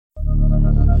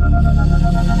That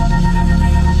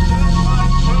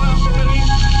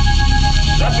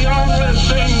the only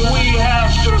thing we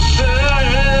have to fear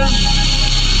is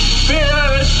fear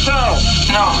itself.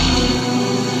 No.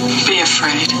 Be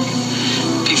afraid.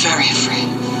 Be very afraid.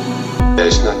 There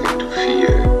is nothing to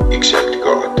fear except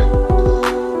God.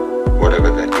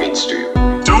 Whatever that means to you.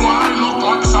 Do I look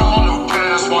like someone who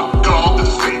cares what God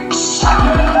thinks?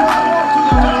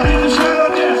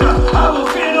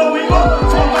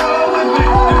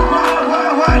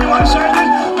 Why do I say this?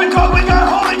 Because we got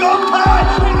Holy Ghost power!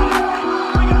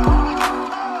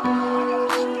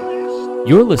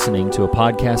 You're listening to a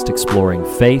podcast exploring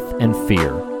faith and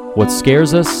fear, what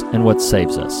scares us and what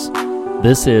saves us.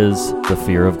 This is The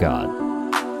Fear of God.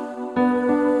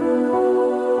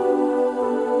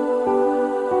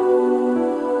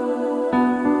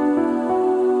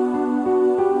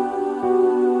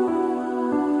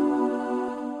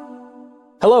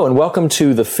 Hello and welcome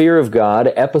to The Fear of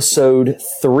God, Episode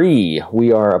 3.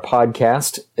 We are a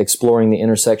podcast exploring the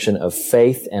intersection of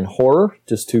faith and horror.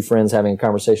 Just two friends having a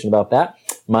conversation about that.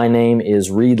 My name is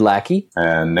Reed Lackey.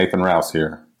 And Nathan Rouse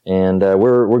here. And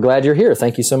we're glad you're here.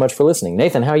 Thank you so much for listening.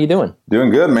 Nathan, how are you doing? Doing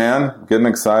good, man. Getting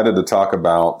excited to talk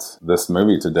about this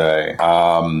movie today.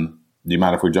 Do you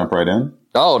mind if we jump right in?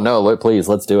 Oh, no, please.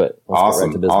 Let's do it. Let's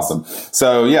awesome. Awesome.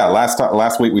 So, yeah,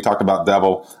 last week we talked about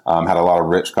Devil, had a lot of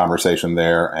rich conversation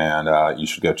there, and you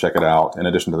should go check it out, in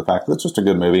addition to the fact that it's just a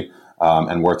good movie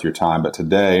and worth your time. But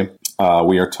today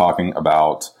we are talking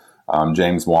about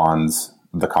James Wan's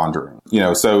The Conjuring.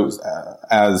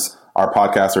 As our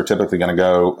podcasts are typically going to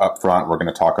go up front, we're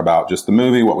going to talk about just the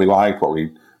movie, what we liked, what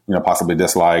we possibly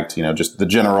disliked, just the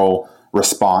general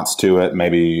response to it,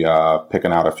 maybe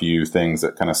picking out a few things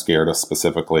that kind of scared us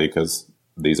specifically because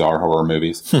these are horror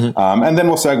movies. And then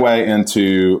we'll segue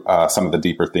into some of the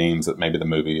deeper themes that maybe the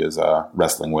movie is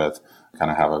wrestling with, kind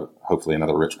of have hopefully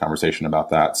another rich conversation about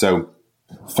that. So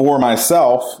for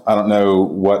myself, I don't know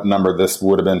what number this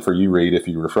would have been for you, Reed, if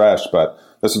you refreshed, but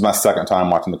this was my second time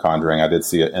watching The Conjuring. I did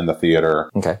see it in the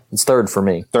theater. Okay. It's third for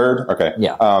me. Third? Okay.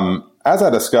 Yeah. As I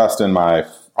discussed in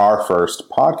our first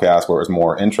podcast, where it was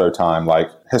more intro time,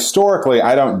 like historically,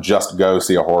 I don't just go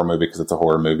see a horror movie because it's a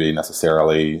horror movie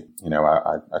necessarily.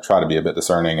 I try to be a bit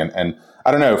discerning. And I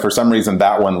don't know, for some reason,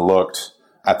 that one looked,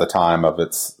 at the time of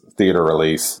its theater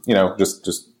release,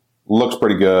 just looked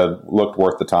pretty good, looked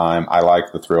worth the time. I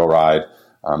liked the thrill ride,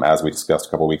 as we discussed a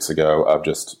couple weeks ago, of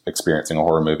just experiencing a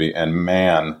horror movie. And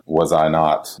man, was I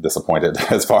not disappointed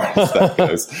as far as that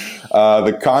goes.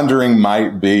 The Conjuring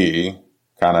might be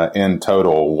kind of in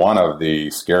total one of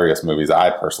the scariest movies I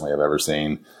personally have ever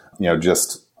seen.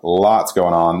 Just lots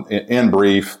going on. In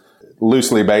brief,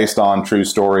 loosely based on true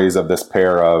stories of this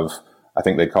pair of, I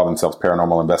think they call themselves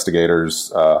paranormal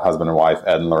investigators, husband and wife,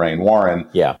 Ed and Lorraine Warren.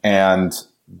 Yeah. And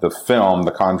the film,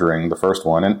 The Conjuring, the first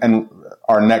one, and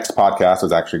our next podcast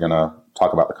is actually going to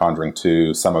talk about The Conjuring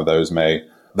 2. Some of those may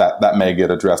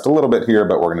get addressed a little bit here,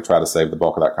 but we're going to try to save the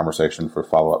bulk of that conversation for a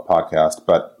follow-up podcast.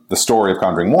 But the story of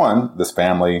Conjuring 1, this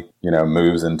family,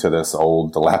 moves into this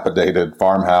old dilapidated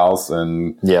farmhouse,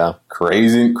 and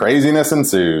craziness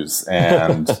ensues.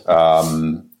 And,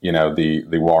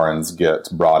 the Warrens get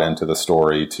brought into the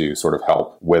story to sort of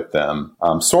help with them.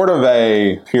 Sort of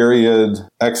a period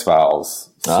X-Files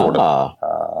sort of.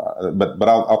 But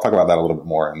I'll talk about that a little bit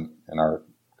more in our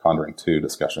Conjuring 2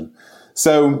 discussion.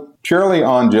 So purely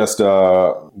on just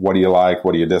what do you like,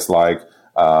 what do you dislike,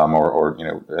 or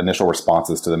initial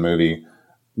responses to the movie.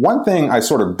 One thing I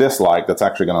sort of dislike that's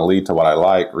actually going to lead to what I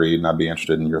like, Reed, and I'd be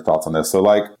interested in your thoughts on this. So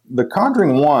like The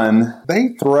Conjuring 1,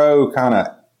 they throw kind of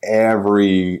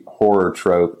every horror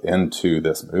trope into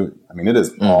this movie. I mean, it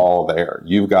is all there.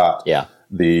 You've got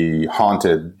the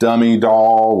haunted dummy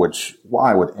doll, which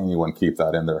why would anyone keep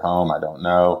that in their home? I don't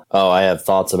know. Oh, I have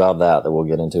thoughts about that we'll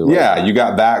get into later. Yeah, you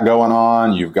got that going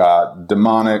on. You've got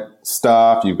demonic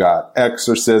stuff. You've got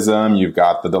exorcism. You've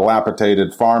got the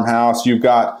dilapidated farmhouse. You've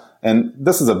got, and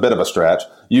this is a bit of a stretch,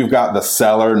 you've got the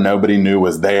cellar nobody knew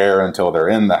was there until they're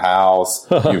in the house.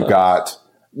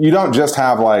 You don't just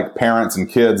have like parents and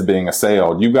kids being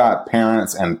assailed. You've got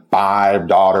parents and 5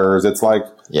 daughters. It's like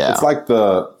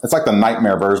the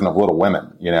nightmare version of Little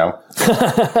Women,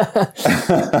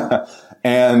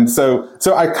 And so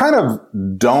I kind of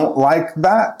don't like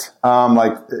that.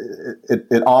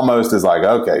 It almost is like,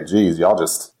 okay, geez, y'all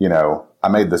just, I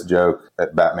made this joke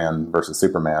at Batman versus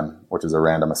Superman, which is a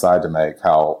random aside to make,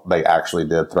 how they actually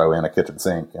did throw in a kitchen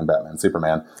sink in Batman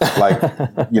Superman. Like,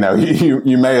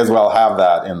 you may as well have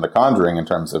that in The Conjuring in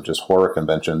terms of just horror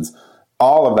conventions.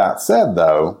 All of that said,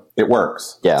 though, it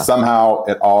works. Yeah. Somehow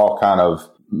it all kind of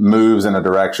moves in a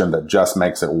direction that just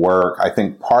makes it work. I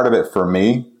think part of it for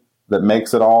me, that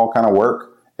makes it all kind of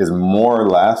work is more or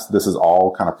less, this is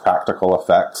all kind of practical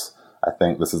effects. I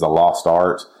think this is a lost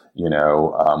art,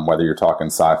 whether you're talking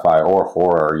sci-fi or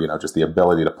horror, just the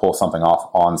ability to pull something off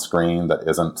on screen that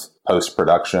isn't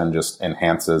post-production just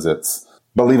enhances its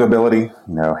believability,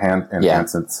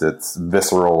 enhances its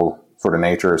visceral sort of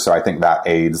nature. So I think that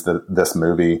aids this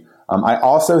movie. I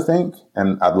also think,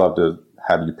 and I'd love to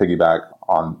have you piggyback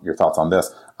on your thoughts on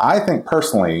this, I think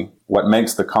personally what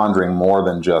makes The Conjuring more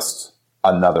than just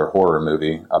another horror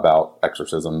movie about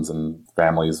exorcisms and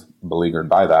families beleaguered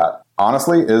by that,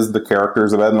 honestly, is the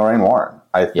characters of Ed and Lorraine Warren.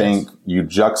 I think you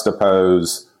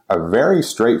juxtapose a very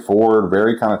straightforward,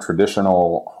 very kind of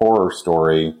traditional horror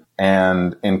story,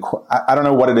 and I don't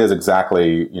know what it is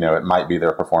exactly, it might be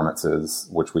their performances,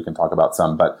 which we can talk about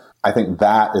some, but I think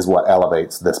that is what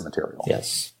elevates this material.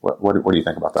 Yes. What do you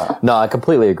think about that? No, I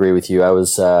completely agree with you. I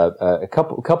was a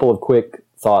couple of quick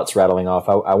thoughts rattling off.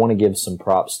 I want to give some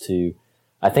props to,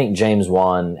 I think James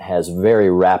Wan has very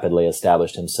rapidly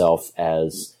established himself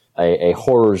as a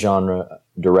horror genre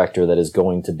director that is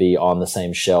going to be on the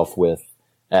same shelf with,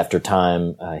 after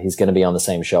time, he's going to be on the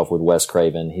same shelf with Wes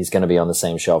Craven. He's going to be on the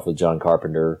same shelf with John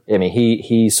Carpenter. I mean,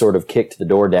 he sort of kicked the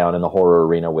door down in the horror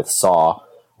arena with Saw,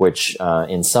 which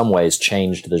in some ways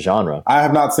changed the genre. I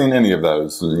have not seen any of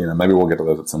those. Maybe we'll get to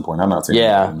those at some point. I've not seen any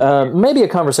of them. Maybe a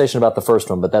conversation about the first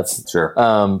one, but that's sure.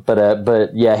 But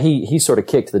yeah, he sort of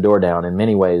kicked the door down in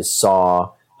many ways.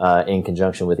 Saw, in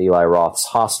conjunction with Eli Roth's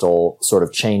Hostel, sort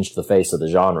of changed the face of the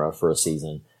genre for a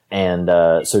season. And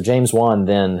so James Wan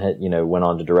then went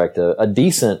on to direct a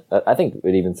decent, I think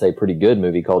we'd even say pretty good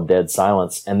movie called Dead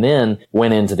Silence, and then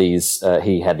went into these.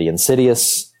 He had the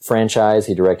Insidious franchise.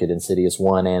 He directed Insidious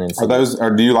 1 and Insidious.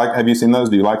 Have you seen those?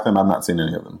 Do you like them? I've not seen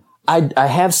any of them. I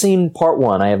have seen part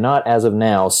 1. I have not, as of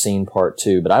now, seen part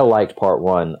 2, but I liked part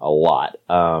 1 a lot.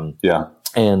 Yeah.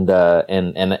 And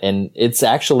it's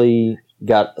actually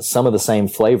got some of the same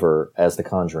flavor as The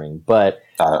Conjuring, but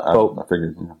I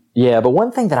figured. Yeah, but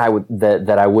one thing that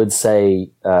I would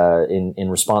say in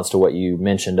response to what you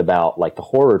mentioned about like the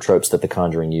horror tropes that The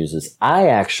Conjuring uses, I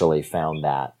actually found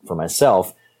that for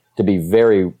myself to be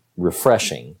very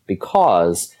refreshing,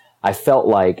 because I felt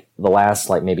like the last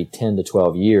maybe 10 to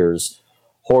 12 years,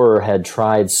 horror had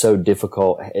tried so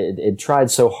it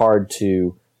tried so hard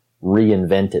to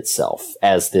reinvent itself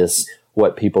as this,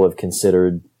 what people have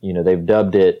considered, they've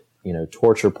dubbed it,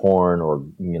 torture porn or,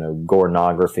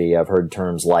 gorenography. I've heard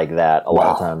terms like that a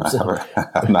lot of times.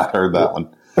 I've not heard that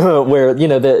one. Where,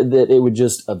 that it would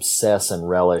just obsess and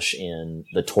relish in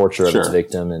the torture of its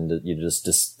victim and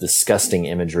just disgusting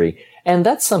imagery. And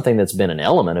that's something that's been an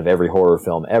element of every horror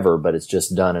film ever, but it's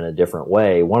just done in a different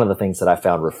way. One of the things that I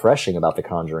found refreshing about The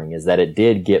Conjuring is that it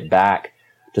did get back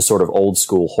to sort of old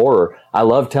school horror. I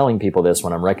love telling people this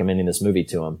when I'm recommending this movie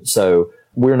to them. So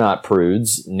we're not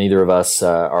prudes. Neither of us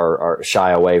are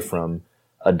shy away from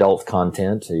adult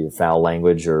content, foul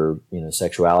language or,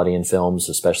 sexuality in films,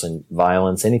 especially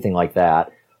violence, anything like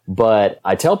that. But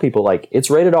I tell people it's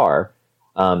rated R.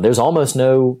 There's almost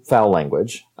no foul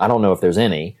language. I don't know if there's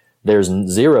any. There's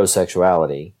zero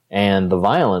sexuality, and the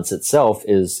violence itself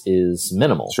is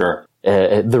minimal. Sure.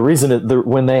 The reason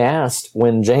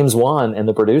when James Wan and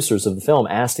the producers of the film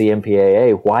asked the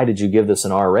MPAA, why did you give this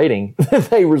an R rating?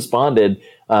 They responded,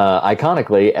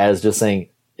 iconically as just saying,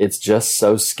 it's just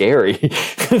so scary.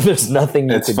 There's nothing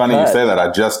you It's funny you say that.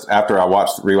 After I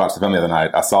rewatched the film the other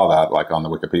night, I saw that on the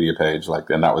Wikipedia page,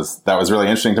 and that was really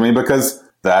interesting to me, because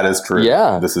that is true.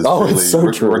 Yeah. This is it's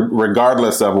so true.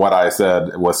 Regardless of what I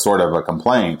said was sort of a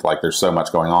complaint, there's so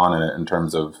much going on in it in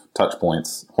terms of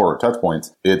horror touch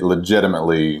points, it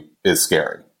legitimately is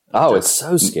scary. Oh, it's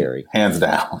so scary. Hands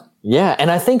down. Yeah, and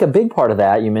I think a big part of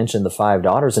that, you mentioned the 5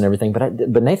 daughters and everything, but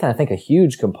Nathan, I think a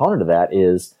huge component of that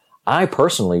is I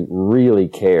personally really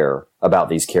care about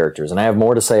these characters, and I have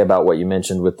more to say about what you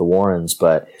mentioned with the Warrens,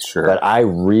 but I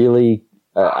really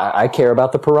I care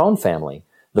about the Perron family.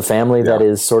 The family that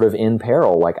is sort of in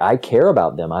peril. I care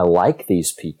about them. I like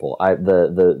these people.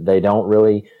 They don't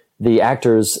really, the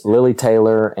actors, Lily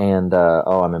Taylor and,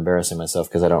 I'm embarrassing myself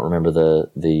because I don't remember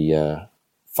the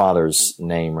father's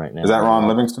name right now. Is that Ron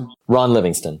Livingston? Ron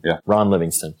Livingston. Yeah. Ron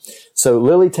Livingston. So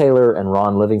Lily Taylor and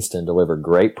Ron Livingston deliver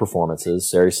great performances,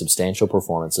 very substantial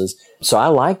performances. So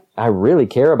I really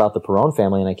care about the Perron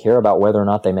family, and I care about whether or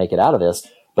not they make it out of this.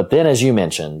 But then, as you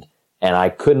mentioned, and I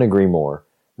couldn't agree more,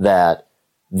 that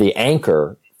the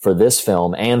anchor for this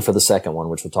film and for the second one,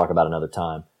 which we'll talk about another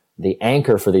time, the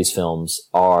anchor for these films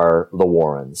are the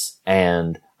Warrens.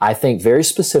 And I think very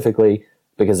specifically,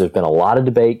 because there's been a lot of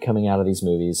debate coming out of these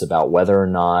movies about whether or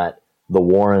not the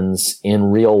Warrens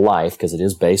in real life, because it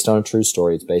is based on a true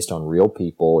story, it's based on real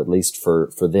people, at least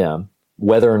for them,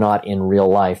 whether or not in real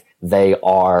life they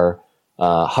are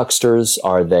hucksters,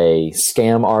 are they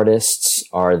scam artists,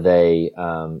 are they,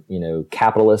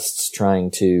 capitalists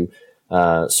trying to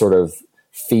sort of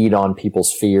feed on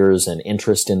people's fears and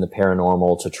interest in the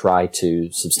paranormal to try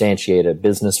to substantiate a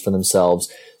business for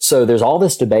themselves. So there's all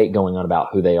this debate going on about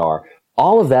who they are.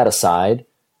 All of that aside,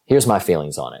 here's my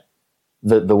feelings on it.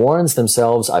 The Warrens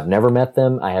themselves, I've never met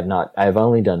them. I've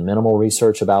only done minimal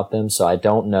research about them, so I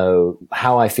don't know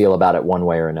how I feel about it one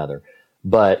way or another.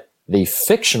 But the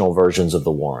fictional versions of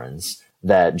the Warrens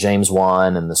that James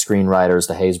Wan and the screenwriters,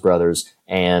 the Hayes brothers,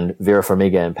 and Vera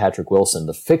Farmiga and Patrick Wilson,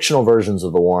 the fictional versions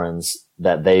of the Warrens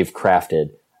that they've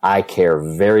crafted, I care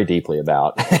very deeply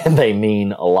about, and they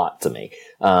mean a lot to me.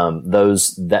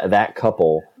 That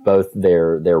couple, both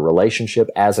their relationship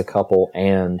as a couple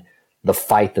and the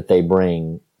fight that they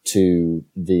bring to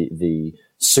the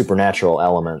supernatural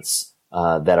elements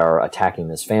that are attacking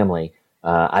this family,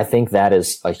 I think that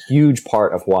is a huge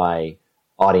part of why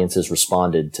audiences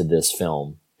responded to this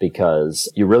film,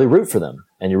 because you really root for them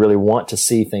and you really want to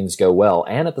see things go well.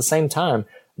 And at the same time,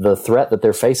 the threat that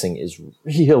they're facing is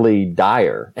really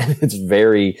dire and it's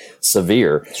very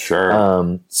severe.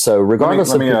 Sure. So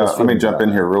regardless let me jump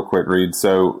in here real quick, Reed.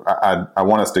 So I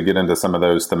want us to get into some of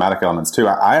those thematic elements too.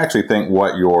 I actually think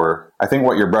what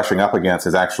you're brushing up against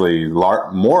is actually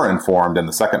more informed in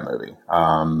the second movie,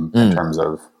 in terms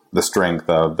of the strength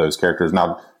of those characters.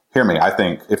 Now, hear me. I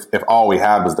think if all we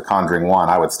had was The Conjuring 1,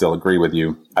 I would still agree with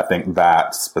you. I think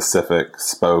that specific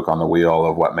spoke on the wheel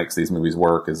of what makes these movies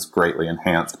work is greatly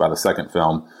enhanced by the second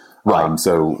film. Right.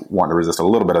 So wanting to resist a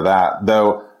little bit of that,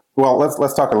 though. Well,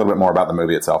 let's talk a little bit more about the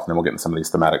movie itself, and then we'll get into some of these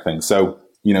thematic things. So,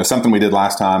 something we did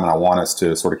last time, and I want us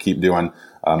to sort of keep doing.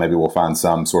 Maybe we'll find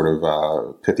some sort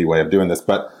of pithy way of doing this,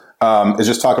 but is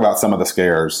just talk about some of the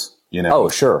scares. Oh,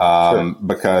 sure.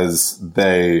 Because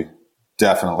they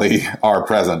definitely are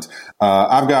present.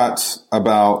 I've got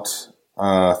about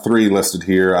 3 listed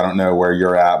here. I don't know where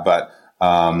you're at, but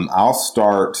I'll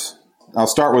start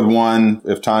with one.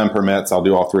 If time permits, I'll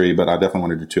do all 3, but I definitely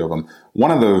want to do 2 of them.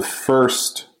 One of the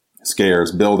first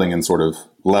scares, building in sort of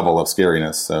level of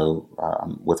scariness, so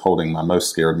I'm withholding my most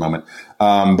scared moment,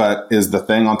 but is the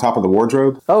thing on top of the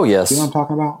wardrobe. Oh, yes. You know what I'm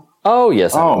talking about? Oh,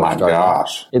 yes. Oh, my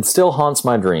gosh. It still haunts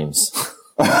my dreams.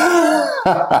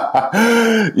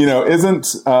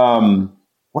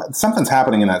 Something's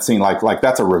happening in that scene. Like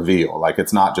that's a reveal. Like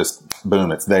it's not just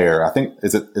boom, it's there. I think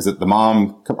is it the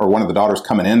mom or one of the daughters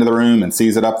coming into the room and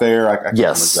sees it up there? I can't remember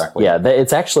exactly. Yeah.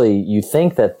 It's actually, you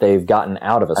think that they've gotten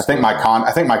out of a. I think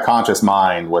my conscious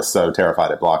mind was so terrified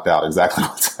it blocked out exactly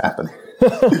what's happening.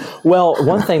 Well,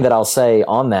 one thing that I'll say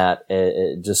on that,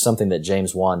 just something that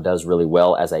James Wan does really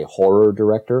well as a horror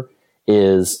director,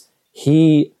 is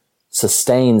he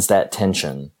sustains that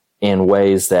tension in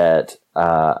ways that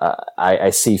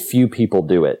I see few people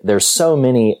do it. There's so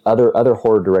many other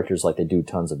horror directors, like they do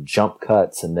tons of jump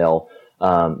cuts, and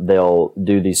they'll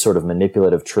do these sort of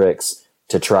manipulative tricks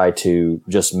to try to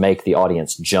just make the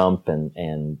audience jump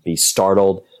and be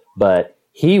startled. But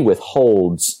he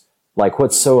withholds, like,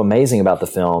 what's so amazing about the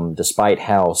film, despite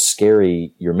how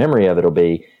scary your memory of it'll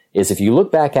be, is if you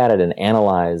look back at it and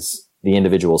analyze the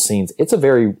individual scenes, it's a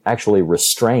very actually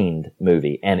restrained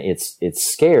movie, and its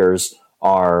scares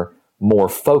are more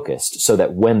focused so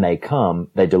that when they come,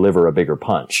 they deliver a bigger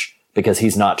punch, because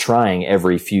he's not trying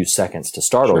every few seconds to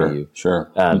startle you.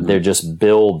 Sure. They just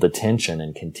build the tension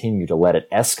and continue to let it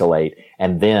escalate.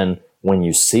 And then when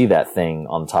you see that thing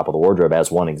on top of the wardrobe,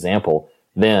 as one example,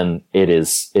 then it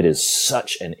is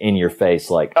such an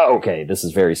in-your-face, like, oh, okay, this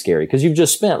is very scary, because you've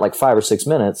just spent like 5 or 6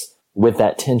 minutes with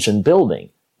that tension building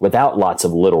without lots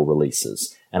of little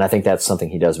releases. And I think that's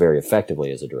something he does very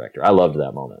effectively as a director. I loved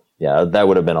that moment. Yeah, that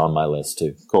would have been on my list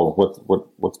too. Cool.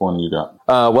 What's one you got?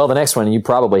 Well, the next one, you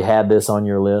probably had this on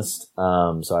your list.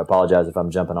 So I apologize if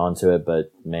I'm jumping onto it,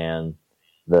 but man,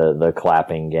 the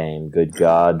clapping game. Good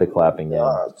God, the clapping game.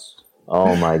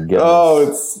 Oh my goodness. Oh,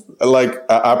 it's like,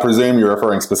 I presume you're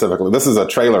referring specifically. This is a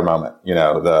trailer moment,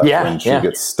 when she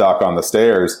gets stuck on the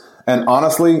stairs. And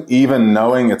honestly, even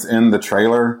knowing it's in the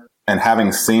trailer and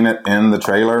having seen it in the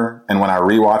trailer, and when I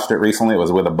rewatched it recently, it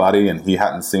was with a buddy and he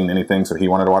hadn't seen anything, so he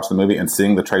wanted to watch the movie, and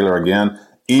seeing the trailer again,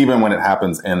 even when it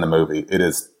happens in the movie, it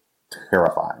is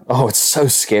terrifying. Oh, it's so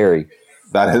scary.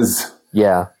 That is.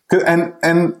 Yeah.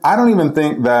 And I don't even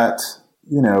think that,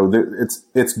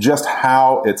 it's just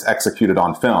how it's executed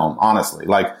on film, honestly.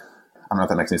 Like, I don't know if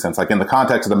that makes any sense. Like, in the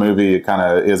context of the movie, it kind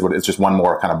of is it's just one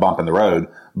more kind of bump in the road.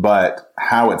 But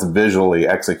how it's visually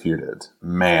executed,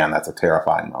 man, that's a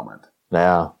terrifying moment.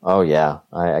 Yeah. Oh, yeah.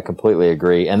 I completely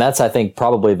agree. And that's, I think,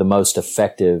 probably the most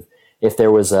effective. If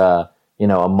there was a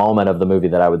moment of the movie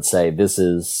that I would say this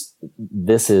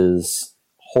is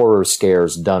horror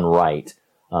scares done right,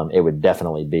 it would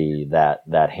definitely be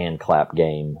that hand clap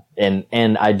game.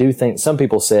 And I do think some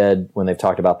people said when they've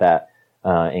talked about that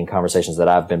in conversations that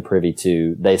I've been privy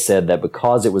to, they said that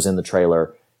because it was in the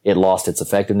trailer, it lost its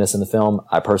effectiveness in the film.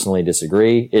 I personally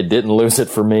disagree. It didn't lose it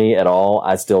for me at all.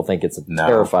 I still think it's a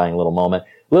terrifying little moment.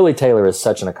 Lily Taylor is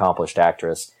such an accomplished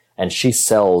actress, and she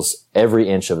sells every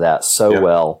inch of that so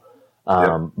well.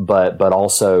 But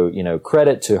also,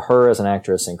 credit to her as an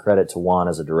actress and credit to Juan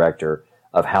as a director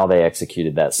of how they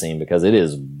executed that scene, because it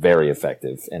is very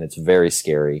effective and it's very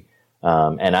scary.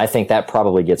 And I think that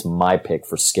probably gets my pick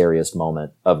for scariest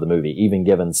moment of the movie, even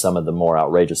given some of the more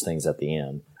outrageous things at the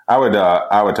end. I would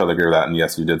totally agree with that. And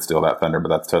yes, you did steal that thunder, but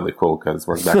that's totally cool because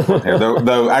we're back here.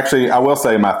 Though, actually, I will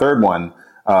say my third one,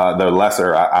 though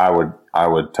lesser, I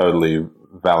would totally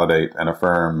validate and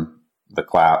affirm the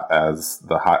clap as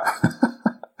the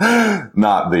high,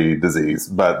 not the disease,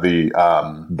 but the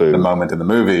moment in the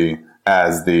movie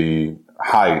as the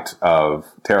height of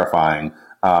terrifying.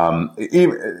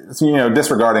 Even,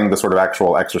 disregarding the sort of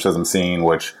actual exorcism scene,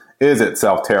 which is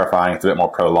itself terrifying. It's a bit more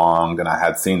prolonged, and I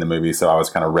had seen the movie, so I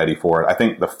was kind of ready for it. I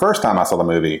think the first time I saw the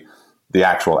movie, the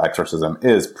actual exorcism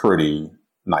is pretty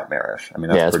nightmarish. I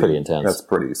mean, that's pretty intense. That's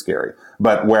pretty scary.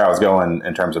 But where I was going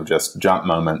in terms of just jump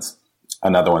moments,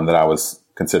 another one that I was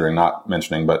considering not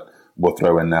mentioning, but we'll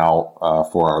throw in now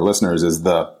for our listeners, is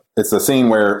it's the scene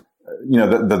where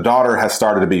the daughter has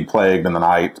started to be plagued in the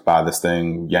night by this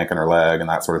thing yanking her leg and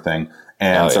that sort of thing.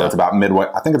 And it's about midway,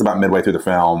 I think it's about midway through the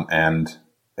film, and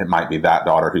it might be that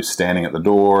daughter who's standing at the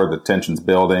door, the tension's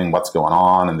building, what's going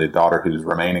on, and the daughter who's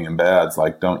remaining in bed's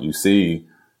like, don't you see,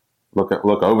 look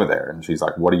over there. And she's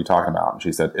like, what are you talking about? And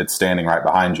she said, it's standing right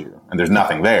behind you, and there's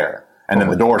nothing there. And then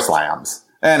the door slams,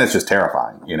 and it's just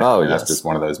terrifying. That's just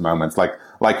one of those moments.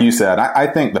 Like you said, I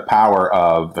think the power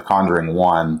of The Conjuring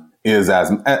 1 is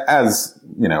as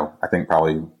I think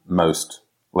probably most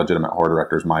legitimate horror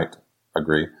directors might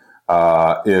agree,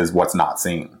 is what's not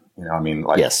seen.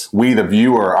 We, the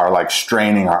viewer, are like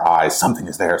straining our eyes. Something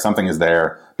is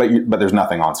there, but there's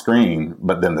nothing on screen.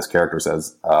 But then this character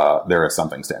says, there is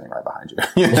something standing right behind you.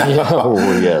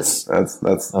 Oh, yes.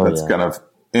 That's kind of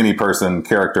any person,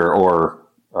 character, or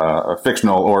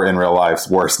fictional or in real life's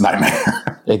worst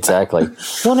nightmare. Exactly.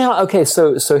 Well, now, okay,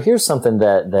 so here's something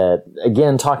that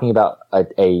again, talking about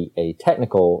a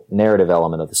technical narrative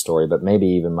element of the story, but maybe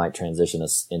even might transition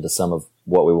us into some of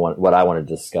what I want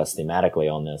to discuss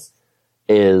thematically on this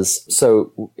is,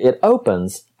 so it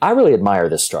opens, I really admire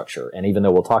this structure. And even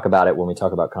though we'll talk about it when we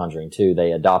talk about Conjuring 2,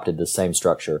 they adopted the same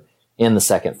structure in the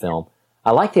second film.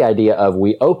 I like the idea of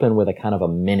we open with a kind of a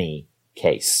mini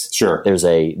case. Sure. There's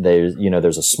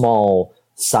a small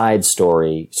side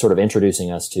story sort of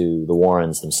introducing us to the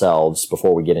Warrens themselves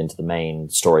before we get into the main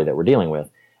story that we're dealing with.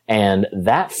 And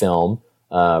that film,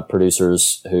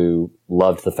 producers who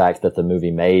loved the fact that the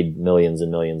movie made millions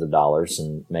and millions of dollars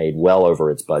and made well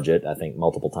over its budget, I think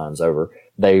multiple times over,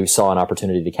 they saw an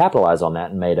opportunity to capitalize on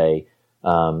that and made a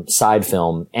side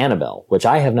film, Annabelle, which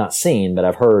I have not seen, but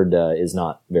I've heard is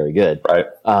not very good. Right.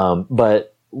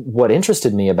 But what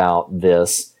interested me about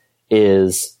this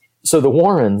is, so the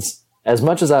Warrens, as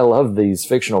much as I love these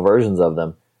fictional versions of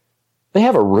them, they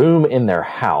have a room in their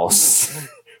house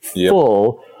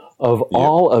full of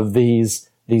all of these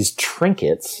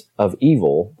trinkets of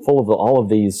evil, full of all of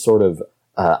these sort of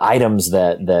items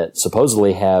that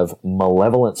supposedly have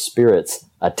malevolent spirits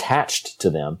attached to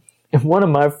them. And one of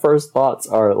my first thoughts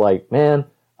are like, man,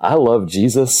 I love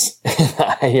Jesus.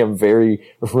 I am very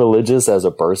religious as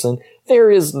a person. There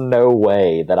is no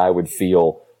way that I would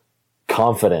feel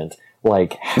confident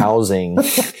like housing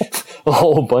a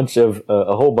whole bunch of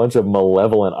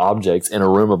malevolent objects in a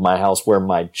room of my house where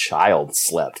my child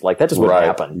slept. Like that just wouldn't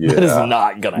happen. Yeah. That is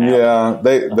not going to happen.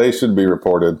 Yeah, they should be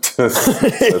reported to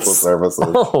social services.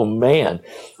 Oh man.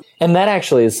 And that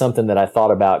actually is something that I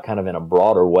thought about kind of in a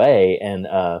broader way. And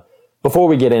before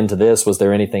we get into this, was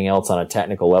there anything else on a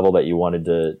technical level that you wanted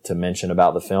to mention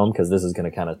about the film? Because this is going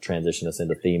to kind of transition us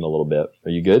into theme a little bit.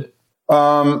 Are you good?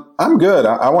 I'm good.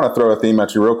 I want to throw a theme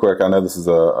at you real quick. I know this is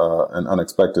an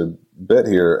unexpected bit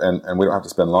here, and we don't have to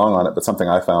spend long on it, but something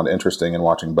I found interesting in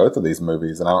watching both of these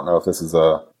movies, and I don't know if this is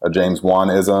a James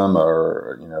Wan-ism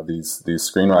or, these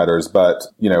screenwriters, but,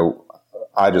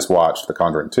 I just watched The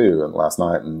Conjuring 2 last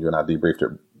night, and you and I debriefed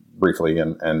it briefly,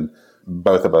 and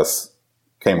both of us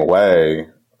came away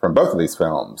from both of these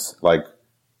films, like,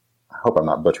 I hope I'm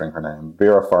not butchering her name,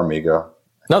 Vera Farmiga.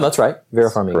 No, that's right. Vera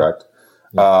Farmiga. Correct.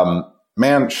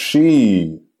 Man,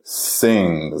 she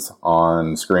sings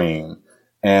on screen.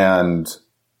 And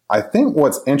I think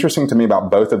what's interesting to me about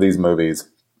both of these movies,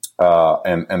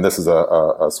 and this is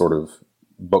a sort of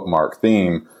bookmark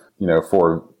theme, you know,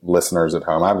 for listeners at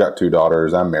home. I've got 2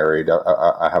 daughters. I'm married.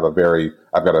 I've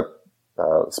got a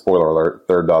spoiler alert,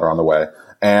 3rd daughter on the way.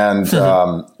 And,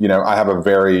 you know, I have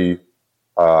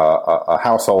a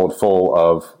household full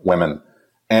of women.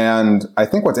 And I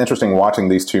think what's interesting watching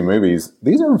these 2 movies,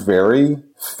 these are very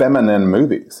feminine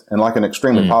movies in like an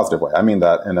extremely positive way. I mean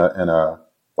that in a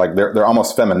like they're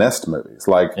almost feminist movies.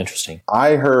 Like, interesting.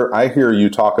 I hear you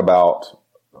talk about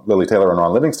Lily Taylor and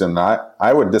Ron Livingston. And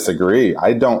I would disagree.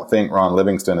 I don't think Ron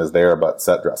Livingston is there but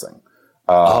set dressing.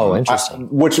 Interesting.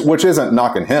 Which isn't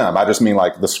knocking him. I just mean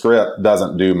like the script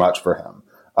doesn't do much for him.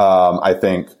 I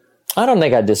don't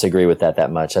think I disagree with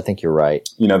that much. I think you're right.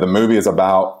 You know, the movie is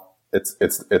about,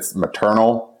 it's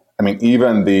maternal. I mean,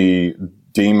 even the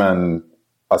demon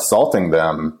assaulting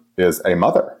them is a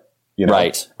mother, you know,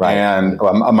 right. And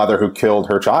a mother who killed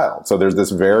her child. So there's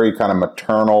this very kind of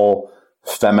maternal,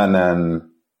 feminine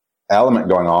element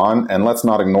going on. And let's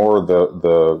not ignore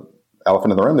the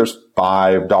elephant in the room. There's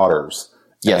 5 daughters.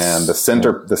 Yes. And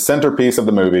the centerpiece of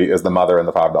the movie is the mother and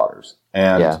the 5 daughters.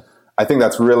 And I think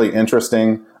that's really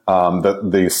interesting.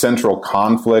 The central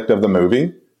conflict of the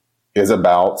movie is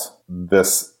about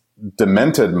this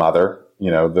demented mother, you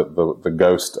know, the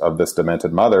ghost of this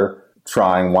demented mother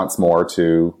trying once more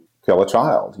to kill a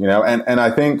child, you know, and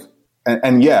I think,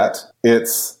 and yet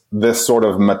it's this sort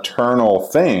of maternal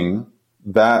thing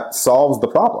that solves the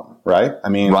problem, right? I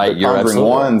mean, right, the Conjuring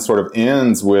 1 sort of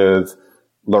ends with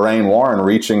Lorraine Warren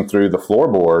reaching through the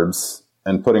floorboards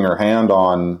and putting her hand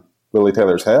on Lily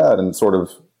Taylor's head and sort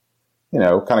of, you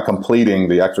know, kind of completing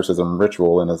the exorcism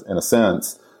ritual in a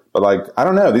sense. But like, I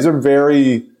don't know, these are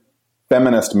very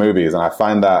feminist movies, and I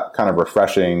find that kind of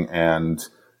refreshing. And,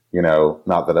 you know,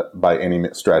 not that by any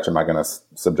stretch am I going to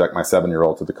subject my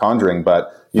 7-year-old to The Conjuring,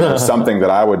 but, you know, something that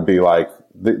I would be like,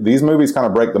 these movies kind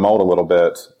of break the mold a little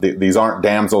bit. These aren't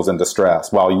damsels in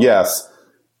distress. While yes,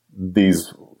 the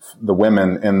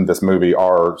women in this movie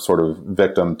are sort of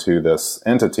victim to this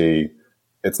entity,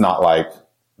 it's not like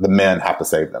the men have to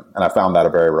save them. And I found that a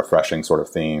very refreshing sort of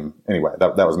theme. Anyway,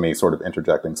 that was me sort of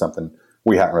interjecting something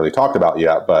we hadn't really talked about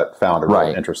yet, but found a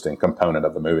really interesting component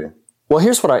of the movie. Well,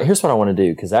 here's what I want to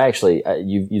do, because I actually,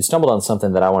 you stumbled on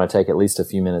something that I want to take at least a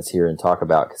few minutes here and talk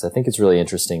about, because I think it's really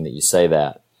interesting that you say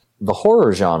that. The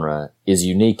horror genre is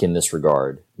unique in this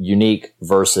regard, unique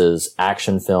versus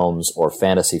action films or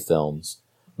fantasy films.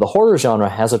 The horror genre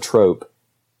has a trope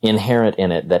inherent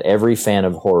in it that every fan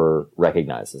of horror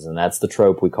recognizes, and that's the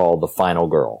trope we call the final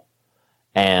girl.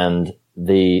 And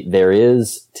there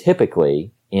is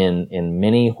typically in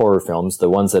many horror films,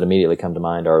 the ones that immediately come to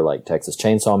mind are like Texas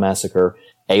Chainsaw Massacre,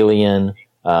 Alien.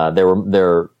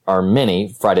 There are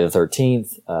many, Friday the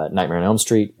 13th, Nightmare on Elm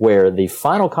Street, where the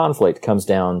final conflict comes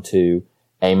down to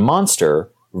a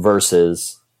monster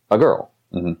versus a girl.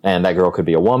 Mm-hmm. And that girl could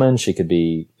be a woman, she could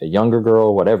be a younger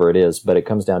girl, whatever it is, but it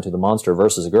comes down to the monster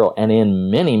versus a girl. And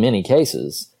in many, many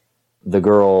cases, the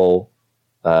girl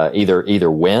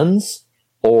either wins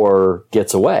or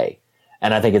gets away.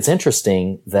 And I think it's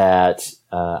interesting that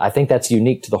I think that's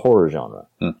unique to the horror genre.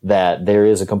 That there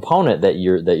is a component that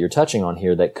you're touching on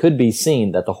here that could be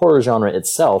seen, that the horror genre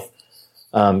itself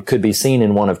could be seen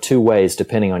in one of 2 ways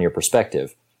depending on your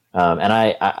perspective. And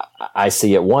I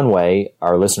see it one way.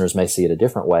 Our listeners may see it a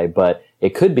different way, but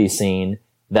it could be seen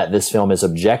that this film is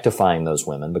objectifying those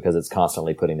women because it's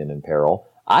constantly putting them in peril.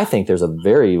 I think there's a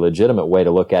very legitimate way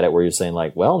to look at it where you're saying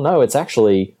like, well, no, it's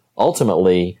actually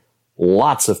ultimately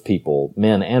lots of people,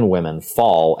 men and women,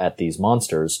 fall at these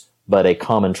monsters, but a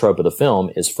common trope of the film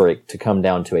is for it to come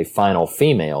down to a final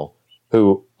female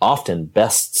who often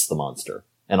bests the monster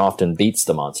and often beats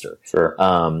the monster. Sure.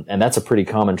 And that's a pretty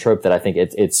common trope that I think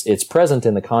it's present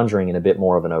in The Conjuring in a bit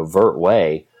more of an overt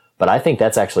way, but I think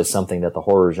that's actually something that the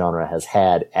horror genre has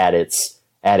had at its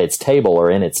table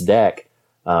or in its deck,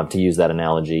 to use that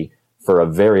analogy, for a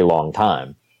very long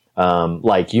time.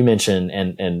 Like you mentioned,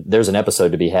 and there's an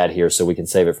episode to be had here, so we can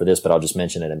save it for this, but I'll just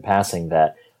mention it in passing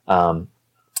that,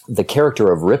 the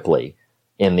character of Ripley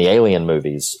in the Alien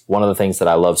movies, one of the things that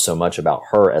I love so much about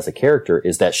her as a character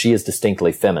is that she is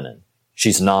distinctly feminine.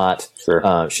 She's not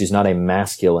a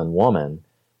masculine woman.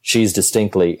 She's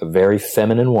distinctly a very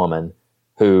feminine woman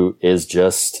who is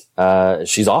just,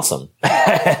 she's awesome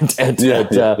at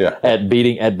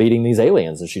beating these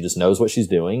aliens. And she just knows what she's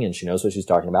doing and she knows what she's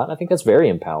talking about. And I think that's very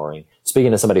empowering.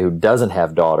 Speaking to somebody who doesn't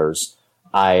have daughters,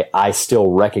 I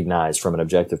still recognize from an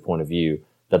objective point of view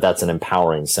that that's an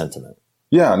empowering sentiment.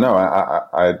 Yeah, no,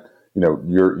 I you know,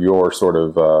 your sort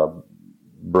of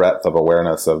breadth of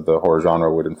awareness of the horror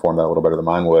genre would inform that a little better than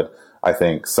mine would. I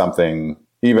think something,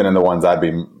 even in the ones I'd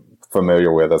be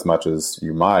familiar with as much as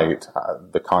you might,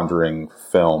 the Conjuring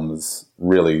films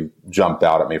really jumped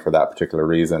out at me for that particular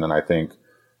reason. And I think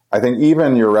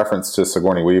even your reference to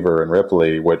Sigourney Weaver and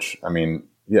Ripley, which,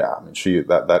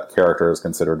 that character is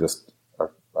considered just a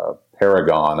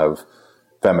paragon of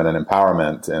feminine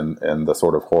empowerment in the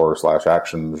sort of horror /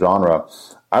 action genre.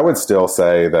 I would still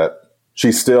say that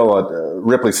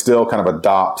Ripley still kind of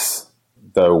adopts,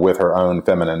 though with her own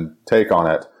feminine take on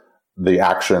it, the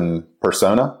action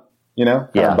persona,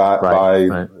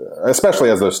 by especially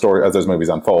as those movies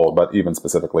unfold, but even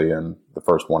specifically in the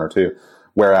first one or two.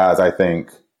 Whereas I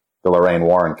think the Lorraine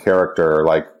Warren character,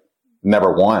 like,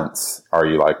 never once are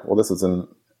you like, well, this is an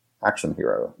action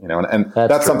hero, and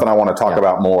that's something I want to talk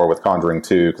about more with Conjuring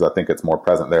 2, because I think it's more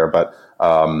present there. But,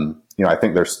 I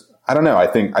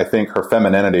think I think her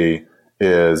femininity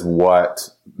is what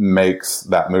makes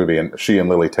that movie, and she and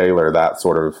Lily Taylor, that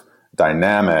sort of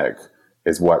dynamic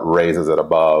is what raises it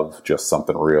above just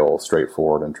something real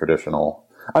straightforward and traditional.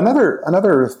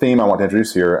 Another theme I want to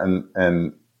introduce here,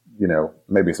 and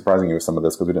maybe surprising you with some of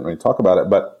this because we didn't really talk about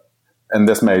it, and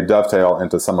this may dovetail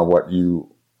into some of what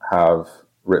you have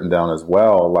written down as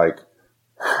well, like,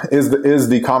 is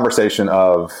the conversation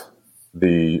of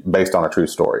the based on a true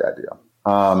story idea.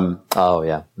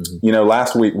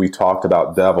 Last week we talked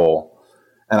about Devil,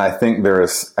 and I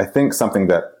think something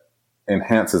that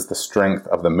enhances the strength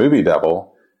of the movie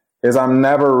Devil is I'm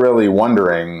never really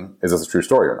wondering, is this a true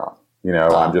story or not?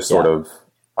 I'm just sort of,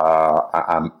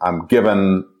 I'm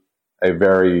given a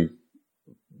very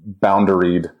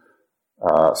boundaried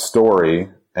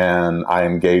story, and I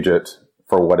engage it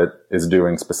for what it is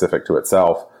doing specific to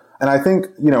itself. And I think,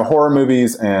 horror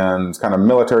movies and kind of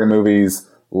military movies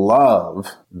love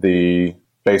the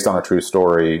based on a true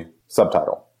story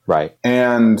subtitle. Right.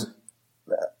 And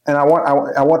I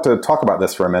want to talk about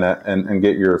this for a minute and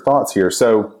get your thoughts here.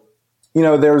 So,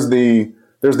 there's the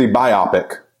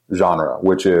biopic genre,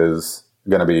 which is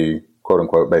going to be quote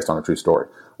unquote based on a true story.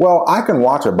 Well, I can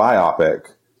watch a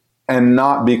biopic and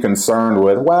not be concerned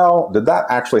with, well, did that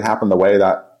actually happen the way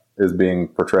that is being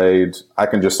portrayed? I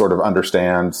can just sort of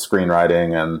understand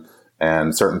screenwriting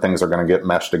and certain things are going to get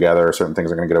meshed together. Certain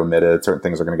things are going to get omitted. Certain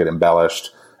things are going to get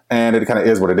embellished. And it kind of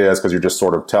is what it is, because you're just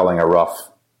sort of telling a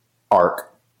rough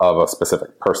arc of a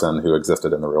specific person who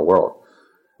existed in the real world.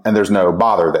 And there's no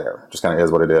bother there. It just kind of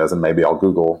is what it is. And maybe I'll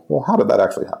Google, well, how did that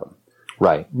actually happen?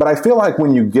 Right. But I feel like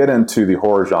when you get into the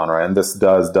horror genre, and this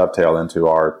does dovetail into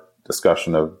our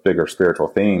discussion of bigger spiritual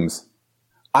themes,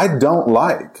 I don't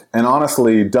like and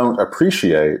honestly don't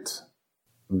appreciate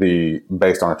the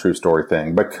based on a true story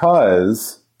thing,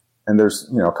 because, and there's,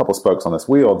 a couple spokes on this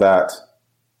wheel, that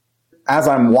as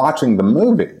I'm watching the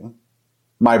movie,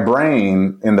 my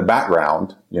brain in the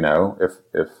background,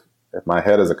 if my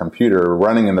head is a computer,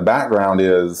 running in the background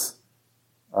is,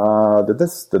 did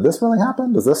this really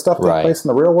happen? Does this stuff take place in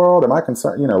the real world? Am I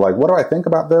concerned? What do I think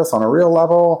about this on a real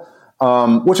level?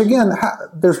 Which again,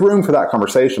 there's room for that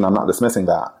conversation. I'm not dismissing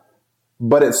that,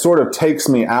 but it sort of takes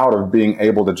me out of being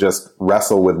able to just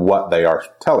wrestle with what they are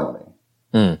telling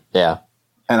me. Yeah.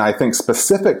 And I think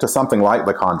specific to something like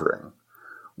The Conjuring,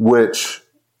 which,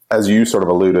 as you sort of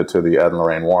alluded to, the Ed and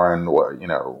Lorraine Warren,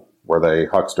 were they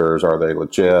hucksters? Are they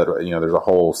legit? There's a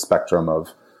whole spectrum of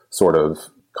sort of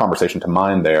conversation to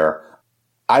mine there.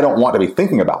 I don't want to be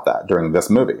thinking about that during this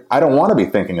movie. I don't want to be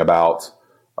thinking about,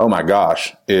 oh my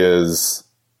gosh,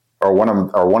 or one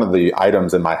of the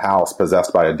items in my house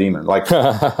possessed by a demon. Like,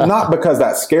 not because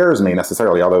that scares me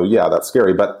necessarily, although yeah, that's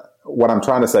scary. But what I'm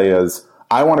trying to say is,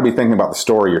 I want to be thinking about the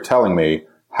story you're telling me.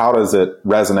 How does it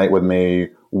resonate with me?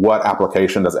 What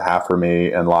application does it have for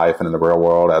me in life and in the real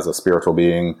world as a spiritual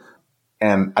being?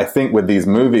 And I think with these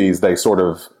movies, they sort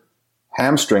of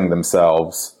hamstring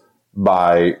themselves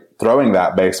by throwing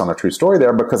that based on a true story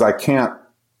there, because I can't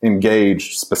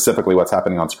engage specifically what's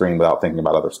happening on screen without thinking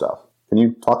about other stuff. Can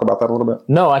you talk about that a little bit?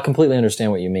 No, I completely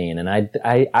understand what you mean. And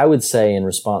I would say in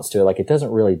response to it, like, it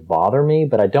doesn't really bother me,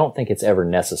 but I don't think it's ever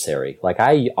necessary. Like,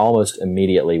 I almost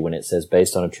immediately, when it says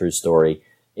based on a true story,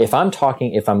 if I'm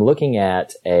looking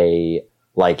at a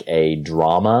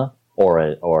drama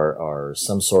or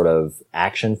some sort of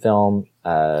action film,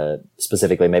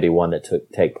 specifically maybe one that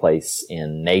take place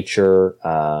in nature,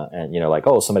 and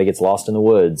somebody gets lost in the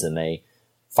woods and they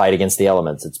fight against the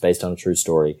elements. It's based on a true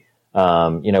story.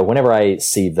 Whenever I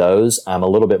see those, I'm a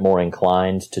little bit more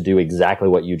inclined to do exactly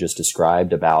what you just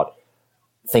described about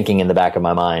thinking in the back of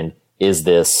my mind, did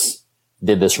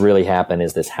this really happen?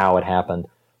 Is this how it happened?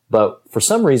 But for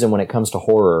some reason, when it comes to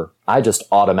horror, I just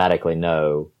automatically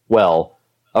know, well,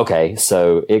 Okay,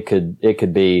 so it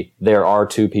could be there are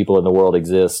two people in the world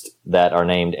exist that are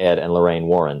named Ed and Lorraine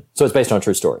Warren. So it's based on a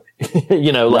true story. I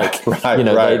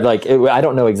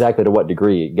don't know exactly to what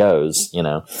degree it goes,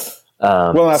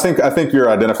 Well, I think you're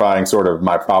identifying sort of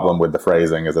my problem with the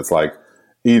phrasing is it's like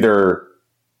either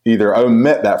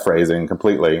omit that phrasing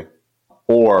completely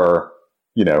or,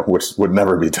 which would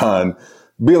never be done,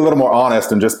 be a little more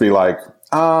honest and just be like,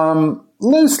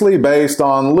 loosely based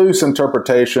on loose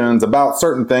interpretations about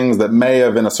certain things that may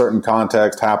have in a certain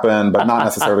context happened, but not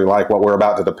necessarily like what we're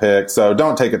about to depict. So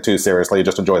don't take it too seriously.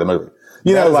 Just enjoy the movie.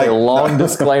 A long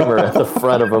disclaimer at the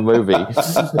front of a movie.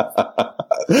 Well,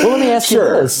 let me ask you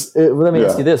this.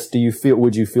 Ask you this.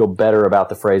 Would you feel better about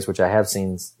the phrase, which I have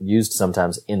seen used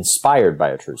sometimes, inspired by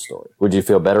a true story? Would you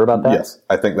feel better about that? Yes.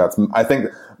 I think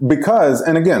because,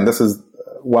 and again, this is,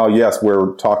 while yes,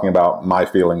 we're talking about my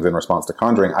feelings in response to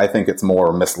Conjuring, I think it's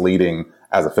more misleading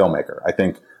as a filmmaker. I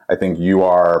think you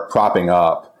are propping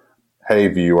up, hey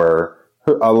viewer,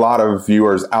 a lot of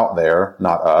viewers out there,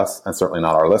 not us, and certainly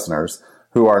not our listeners,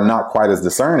 who are not quite as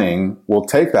discerning, will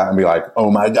take that and be like, oh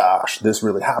my gosh, this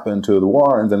really happened to the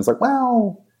Warrens. And it's like,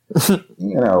 well,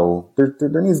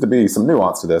 there needs to be some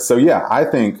nuance to this. So yeah, I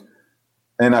think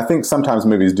sometimes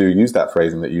movies do use that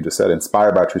phrasing that you just said,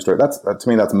 inspired by a true story. To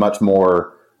me, that's much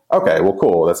more, okay, well,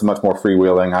 cool. That's much more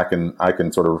freewheeling. I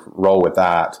can sort of roll with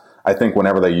that. I think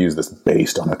whenever they use this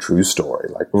based on a true story,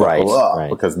 like, right.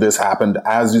 because this happened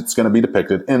as it's going to be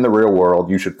depicted in the real world,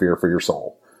 you should fear for your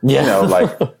soul. Yeah.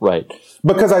 Right.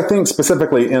 Because I think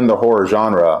specifically in the horror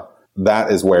genre,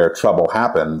 that is where trouble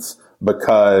happens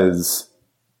because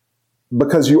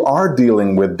you are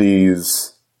dealing with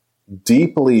these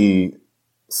deeply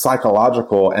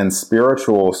psychological and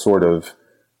spiritual sort of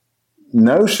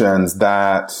notions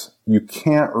that you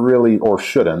can't really or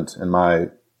shouldn't, in my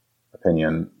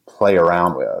opinion, play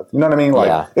around with. You know what I mean?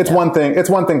 It's one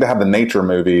thing to have the nature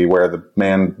movie where the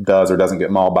man does or doesn't get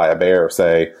mauled by a bear,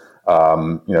 say,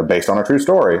 based on a true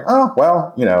story. Oh,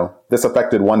 well, this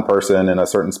affected one person in a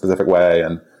certain specific way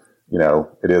and,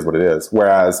 it is what it is.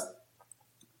 Whereas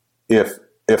if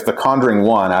The Conjuring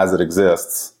 1 as it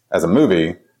exists as a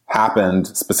movie happened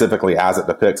specifically as it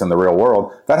depicts in the real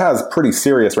world, that has pretty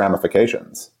serious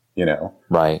ramifications,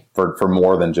 right. For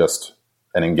more than just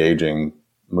an engaging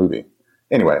movie.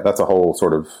 Anyway, that's a whole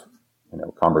sort of,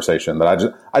 conversation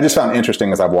that I just found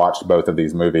interesting as I've watched both of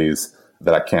these movies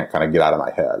that I can't kind of get out of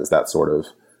my head. Is that sort of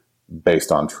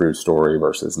based on true story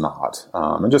versus not?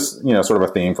 And just, sort of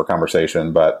a theme for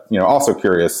conversation, but, also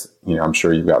curious, I'm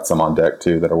sure you've got some on deck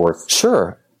too that are worth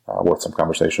some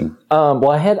conversation.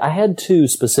 Well, I had two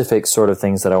specific sort of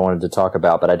things that I wanted to talk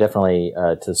about, but I definitely,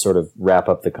 to sort of wrap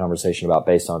up the conversation about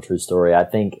based on true story, I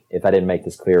think if I didn't make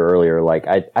this clear earlier,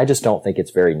 I just don't think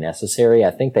it's very necessary. I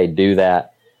think they do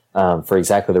that, for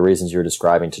exactly the reasons you're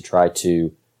describing, to try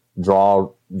to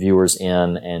draw viewers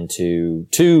in and to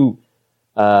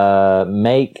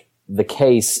make the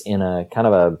case in a kind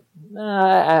of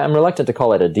I'm reluctant to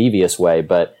call it a devious way,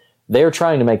 but they're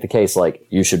trying to make the case like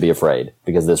you should be afraid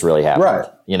because this really happened, right?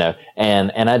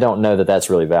 And I don't know that that's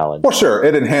really valid. Well, sure,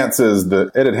 it enhances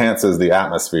the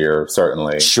atmosphere,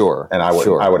 certainly. Sure, and I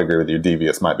would agree with you.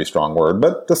 Devious might be a strong word,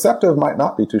 but deceptive might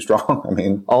not be too strong. I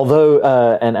mean, although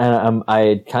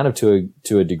I kind of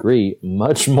to a degree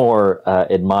much more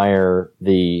admire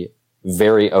the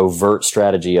very overt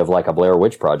strategy of like a Blair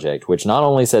Witch Project, which not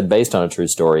only said based on a true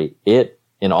story, it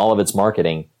in all of its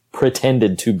marketing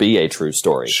pretended to be a true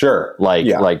story. Sure.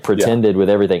 Pretended with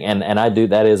everything. And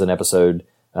that is an episode,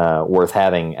 worth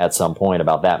having at some point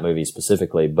about that movie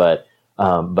specifically. But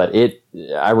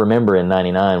I remember in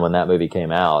 99 when that movie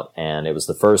came out and it was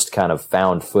the first kind of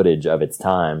found footage of its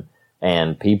time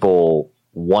and people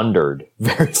wondered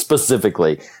very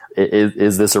specifically,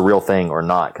 is this a real thing or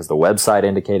not? Because the website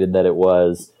indicated that it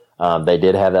was. They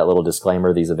did have that little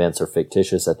disclaimer, these events are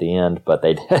fictitious at the end, but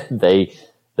they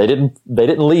didn't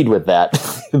lead with that.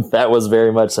 That was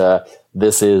very much,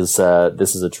 this is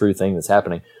a true thing that's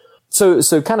happening.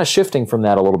 So kind of shifting from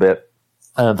that a little bit,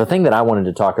 the thing that I wanted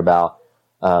to talk about,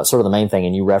 sort of the main thing,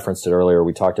 and you referenced it earlier,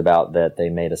 we talked about that they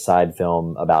made a side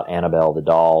film about Annabelle the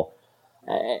doll.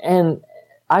 And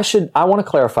I want to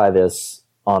clarify this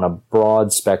on a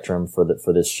broad spectrum for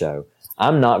this show.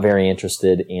 I'm not very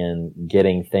interested in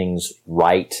getting things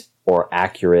right or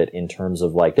accurate in terms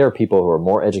of there are people who are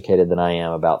more educated than I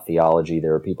am about theology.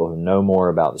 There are people who know more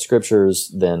about the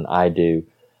scriptures than I do.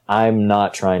 I'm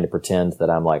not trying to pretend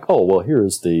that I'm like, oh, well,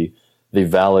 here's the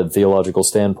valid theological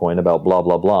standpoint about blah,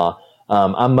 blah, blah.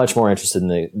 I'm much more interested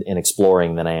in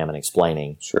exploring than I am in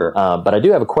explaining. Sure. But I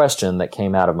do have a question that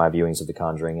came out of my viewings of The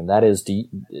Conjuring, and that is,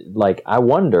 I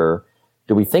wonder,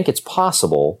 do we think it's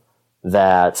possible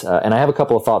that, and I have a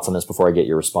couple of thoughts on this before I get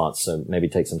your response, so maybe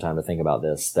take some time to think about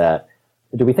this, that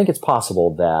do we think it's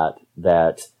possible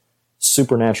that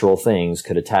supernatural things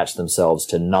could attach themselves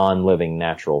to non-living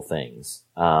natural things?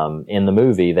 In the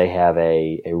movie, they have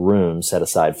a room set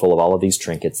aside full of all of these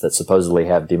trinkets that supposedly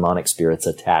have demonic spirits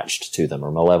attached to them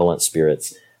or malevolent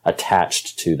spirits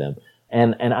attached to them.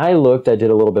 And I did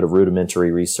a little bit of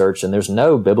rudimentary research, and there's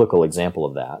no biblical example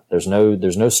of that. There's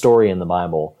no story in the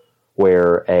Bible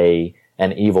where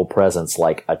an evil presence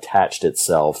like attached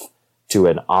itself to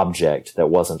an object that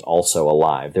wasn't also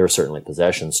alive. There are certainly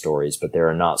possession stories, but there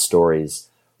are not stories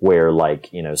where, like,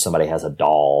 somebody has a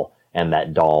doll and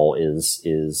that doll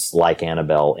is like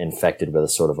Annabelle, infected with a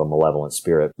sort of a malevolent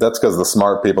spirit. That's because the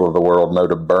smart people of the world know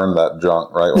to burn that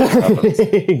junk, right? When it happens.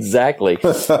 Exactly.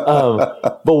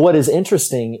 But what is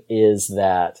interesting is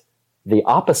that the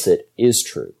opposite is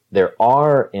true. There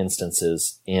are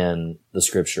instances in the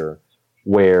scripture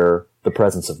where the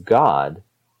presence of God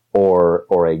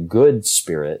or a good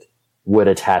spirit would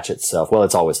attach itself. Well,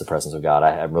 it's always the presence of God.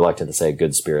 I'm reluctant to say a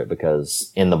good spirit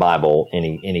because in the Bible,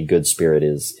 any good spirit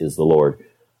is the Lord,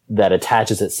 that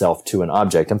attaches itself to an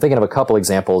object. I'm thinking of a couple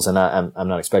examples, and I'm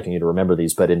not expecting you to remember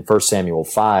these, but in 1 Samuel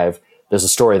 5, there's a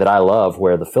story that I love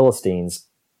where the Philistines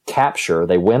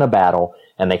they win a battle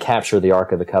and they capture the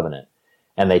Ark of the Covenant.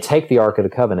 And they take the Ark of the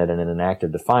Covenant, and in an act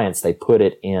of defiance, they put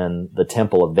it in the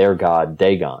temple of their god,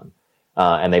 Dagon.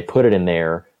 And they put it in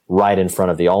there right in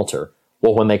front of the altar.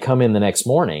 Well, when they come in the next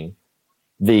morning,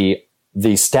 the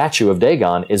statue of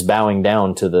Dagon is bowing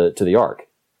down to the Ark.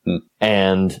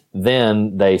 And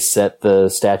then they set the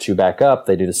statue back up.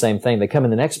 They do the same thing. They come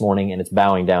in the next morning and it's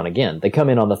bowing down again. They come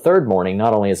in on the third morning.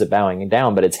 Not only is it bowing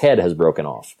down, but its head has broken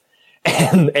off.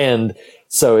 And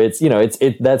so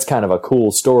that's kind of a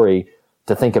cool story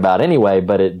to think about anyway,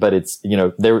 but it's,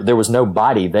 there was no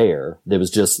body there. There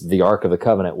was just the Ark of the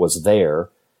Covenant was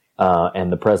there.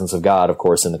 And the presence of God, of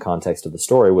course, in the context of the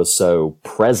story was so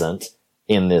present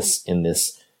in this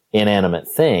inanimate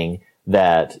thing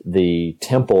that the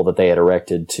temple that they had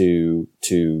erected to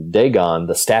Dagon,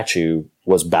 the statue,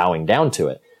 was bowing down to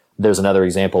it. There's another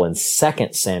example in 2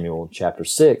 Samuel chapter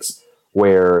 6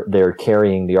 where they're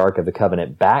carrying the Ark of the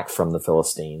Covenant back from the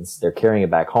Philistines. They're carrying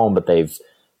it back home, but they've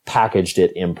packaged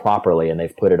it improperly and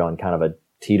they've put it on kind of a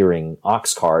teetering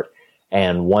ox cart.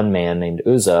 And one man named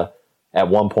Uzzah at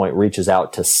one point reaches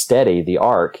out to steady the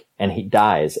Ark and he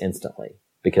dies instantly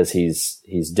because he's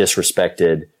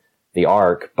disrespected the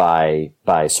Ark by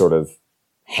sort of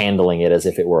handling it as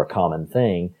if it were a common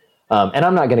thing. And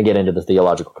I'm not going to get into the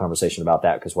theological conversation about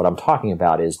that because what I'm talking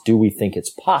about is, do we think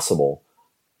it's possible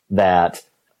that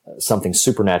something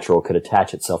supernatural could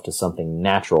attach itself to something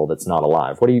natural that's not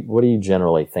alive? What do you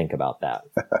generally think about that?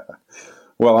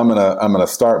 Well, I'm gonna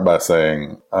start by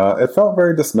saying it felt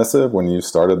very dismissive when you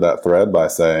started that thread by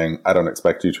saying, "I don't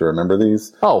expect you to remember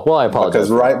these." Oh, well, I apologize.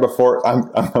 Because right before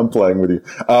I'm playing with you,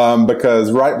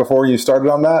 because right before you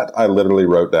started on that, I literally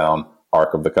wrote down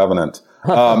Ark of the Covenant.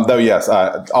 Though, yes,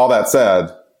 all that said,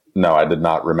 no, I did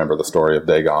not remember the story of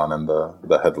Dagon and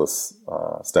the headless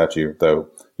statue. Though,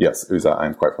 yes, Uzzah,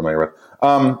 I'm quite familiar with.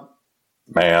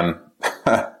 Man,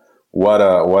 what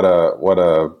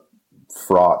a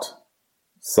fraught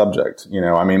subject.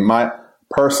 I mean, my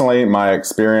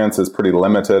experience is pretty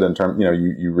limited in terms,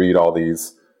 you read all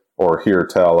these or hear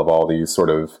tell of all these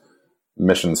sort of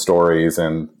mission stories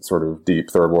in sort of deep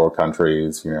third world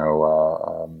countries,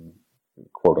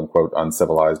 quote unquote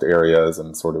uncivilized areas,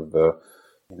 and sort of the,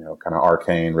 kind of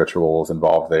arcane rituals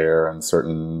involved there and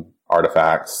certain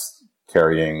artifacts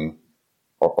carrying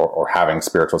or having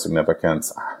spiritual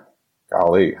significance.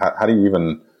 Golly, how do you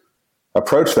even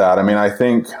approach that? I mean, I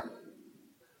think,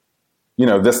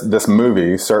 this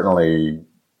movie certainly,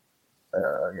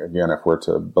 again, if we're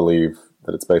to believe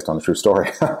that it's based on a true story,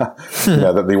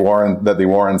 that the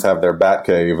Warrens have their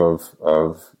Batcave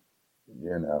of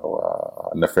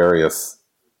nefarious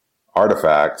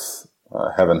artifacts.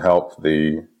 Heaven help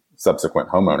the subsequent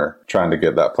homeowner trying to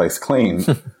get that place clean.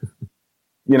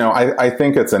 I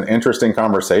think it's an interesting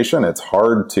conversation. It's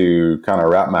hard to kind of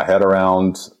wrap my head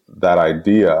around that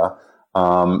idea.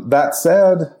 That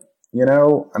said,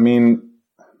 I mean,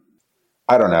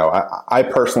 I don't know. I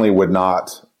personally would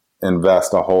not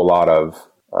invest a whole lot of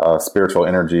spiritual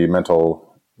energy,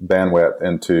 mental bandwidth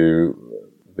into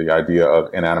the idea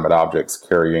of inanimate objects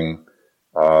carrying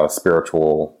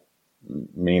spiritual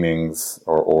meanings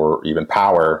or even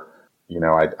power.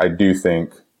 I do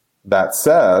think, that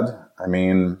said, I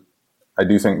mean, I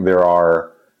do think there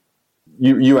are,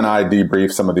 you and I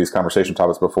debriefed some of these conversation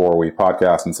topics before we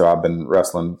podcast. And so I've been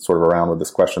wrestling sort of around with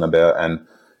this question a bit. And,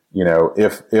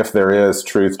 if there is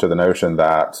truth to the notion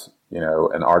that,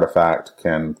 an artifact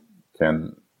can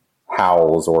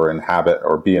house or inhabit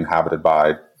or be inhabited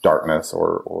by darkness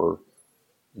or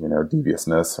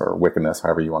deviousness or wickedness,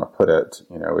 however you want to put it,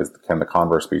 can the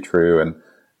converse be true?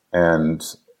 And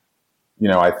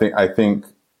I think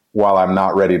while I'm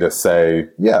not ready to say,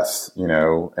 yes,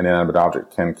 an inanimate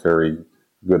object can carry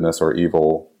goodness or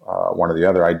evil, one or the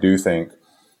other, I do think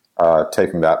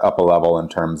taking that up a level in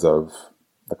terms of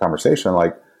the conversation,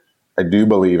 like I do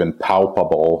believe in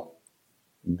palpable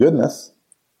goodness.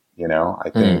 I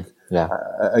think,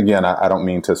 again, I don't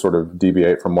mean to sort of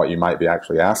deviate from what you might be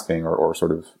actually asking or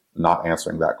sort of not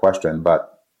answering that question,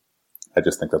 but I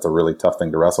just think that's a really tough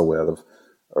thing to wrestle with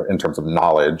in terms of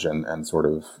knowledge and sort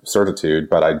of certitude.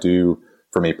 But I do,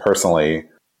 for me personally,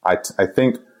 I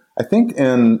think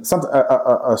in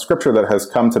a scripture that has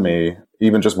come to me,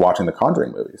 even just watching the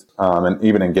Conjuring movies, and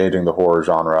even engaging the horror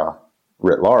genre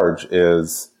writ large,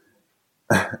 is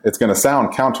it's going to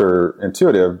sound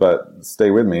counterintuitive, but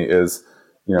stay with me, is,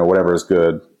 whatever is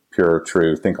good, pure,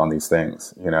 true, think on these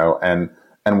things,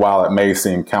 and while it may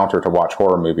seem counter to watch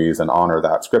horror movies and honor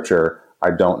that scripture,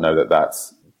 I don't know that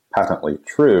that's patently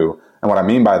true. And what I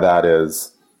mean by that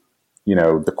is,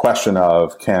 the question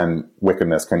of can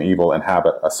evil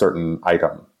inhabit a certain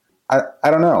item?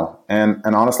 I don't know. And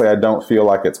honestly, I don't feel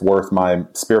like it's worth my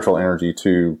spiritual energy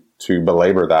to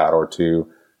belabor that or to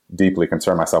deeply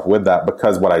concern myself with that,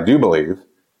 because what I do believe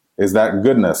is that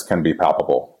goodness can be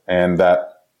palpable, and that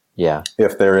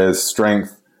if there is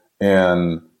strength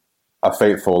in a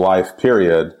faithful life,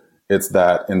 period, it's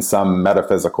that in some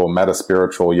metaphysical,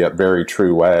 meta-spiritual, yet very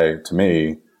true way, to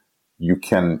me,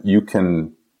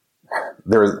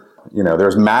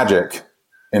 there's magic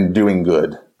in doing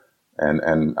good.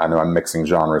 And I know I'm mixing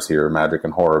genres here, magic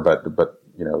and horror, but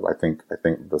I think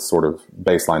the sort of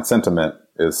baseline sentiment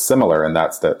is similar, and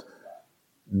that's that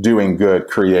doing good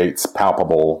creates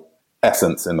palpable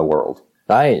essence in the world.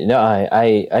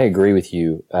 I agree with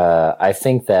you. I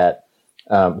think that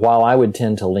while I would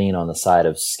tend to lean on the side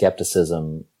of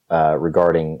skepticism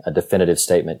regarding a definitive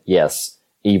statement, yes,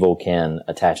 evil can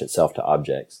attach itself to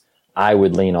objects, I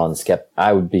would lean on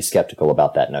I would be skeptical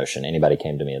about that notion. Anybody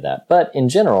came to me of that. But in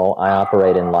general, I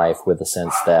operate in life with the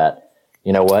sense that,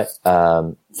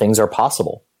 things are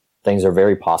possible. Things are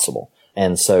very possible.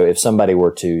 And so if somebody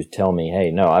were to tell me,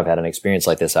 hey, no, I've had an experience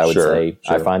like this, I would say,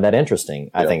 I find that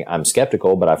interesting. I think I'm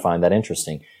skeptical, but I find that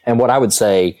interesting. And what I would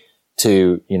say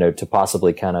to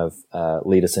possibly kind of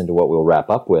lead us into what we'll wrap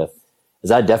up with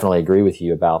is I definitely agree with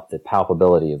you about the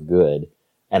palpability of good.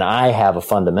 And I have a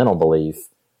fundamental belief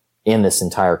in this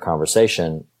entire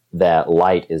conversation that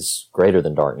light is greater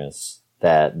than darkness,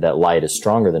 that light is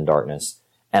stronger than darkness.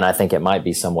 And I think it might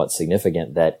be somewhat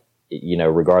significant that,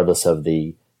 regardless of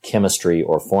the chemistry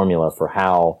or formula for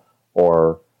how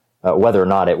or whether or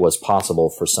not it was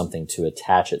possible for something to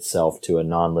attach itself to a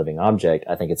non-living object,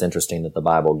 I think it's interesting that the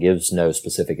Bible gives no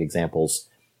specific examples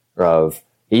of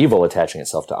evil attaching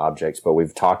itself to objects, but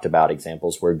we've talked about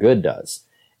examples where good does.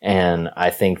 And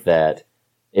I think that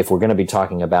if we're going to be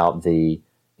talking about the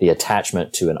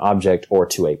attachment to an object or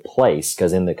to a place,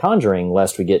 because in The Conjuring,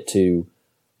 lest we get too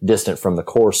distant from the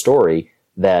core story,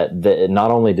 that not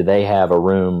only do they have a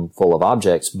room full of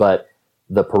objects, but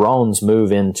the Perrons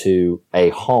move into a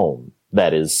home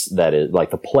that is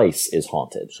like the place is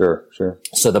haunted. Sure.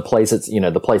 So the place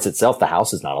itself, the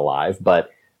house is not alive, but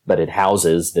it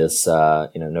houses this,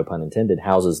 no pun intended,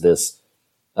 houses this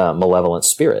malevolent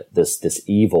spirit, this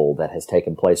evil that has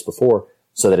taken place before,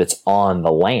 so that it's on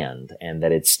the land and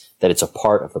that it's a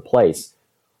part of the place.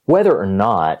 Whether or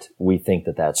not we think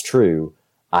that that's true,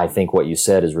 I think what you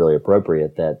said is really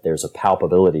appropriate, that there's a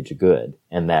palpability to good,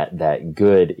 and that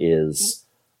good is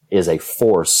a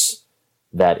force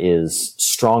that is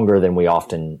stronger than we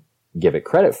often give it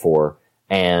credit for.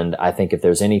 And I think if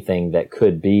there's anything that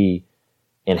could be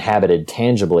inhabited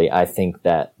tangibly, I think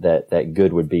that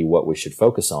good would be what we should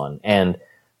focus on. And,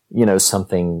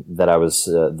 something that I was,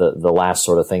 the last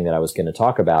sort of thing that I was going to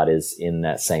talk about is in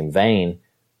that same vein,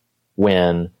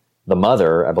 when the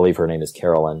mother, I believe her name is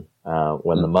Carolyn,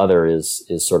 when the mother is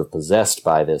sort of possessed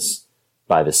by this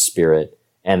spirit,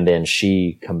 and then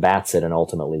she combats it and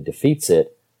ultimately defeats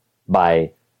it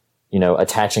by,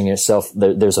 attaching herself.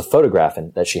 There's a photograph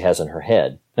that she has in her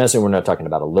head. Now, so we're not talking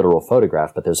about a literal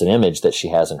photograph, but there's an image that she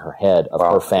has in her head of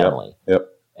her family. Yep.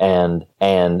 And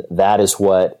that is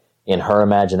what, in her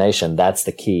imagination, that's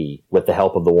the key. With the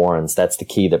help of the Warrens, that's the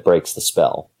key that breaks the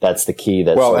spell. That's the key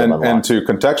that and to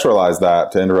contextualize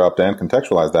that, to interrupt and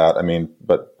contextualize that, I mean,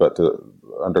 but to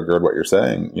undergird what you're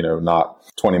saying, not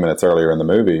 20 minutes earlier in the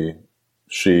movie,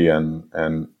 she and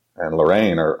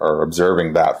Lorraine are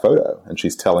observing that photo, and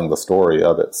she's telling the story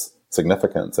of its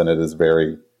significance, and it is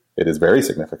very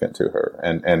significant to her,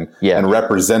 Yeah. and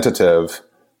representative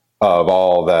of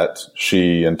all that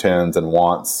she intends and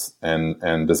wants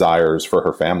and desires for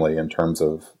her family in terms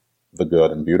of the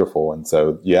good and beautiful. And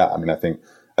so, yeah, I mean, I think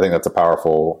that's a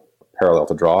powerful parallel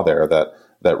to draw there,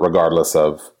 that regardless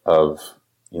of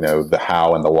the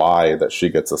how and the why that she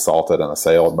gets assaulted and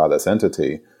assailed by this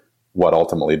entity, what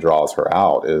ultimately draws her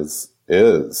out is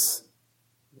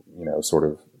sort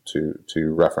of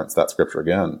to reference that scripture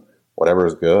again, whatever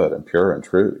is good and pure and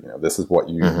true, this is what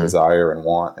you desire and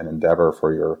want and endeavor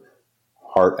for your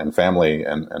heart and family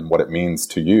and what it means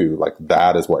to you. Like,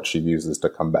 that is what she uses to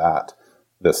combat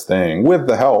this thing with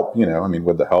the help,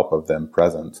 with the help of them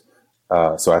present.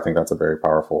 So I think that's a very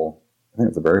powerful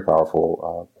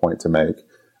point to make.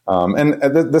 And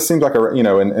this seems like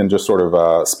in just sort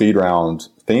of speed round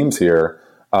themes here,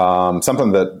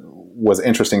 something that was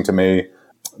interesting to me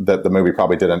that the movie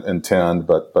probably didn't intend,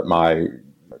 but my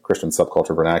Christian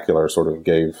subculture vernacular sort of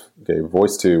gave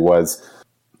voice to, was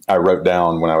I wrote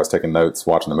down when I was taking notes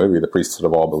watching the movie, the priesthood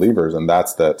of all believers. And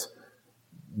that's that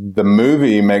the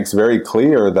movie makes very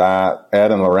clear that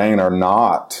Ed and Lorraine are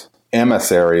not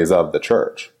emissaries of the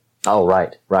church. Oh,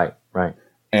 right.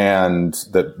 And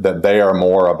that they are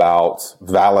more about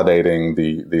validating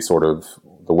the sort of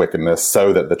the wickedness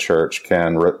so that the church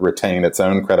can retain its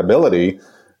own credibility,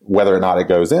 whether or not it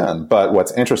goes in. But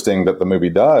what's interesting that the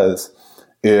movie does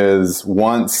is,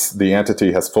 once the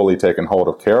entity has fully taken hold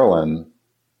of Carolyn,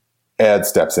 Ed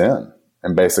steps in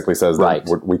and basically says, right,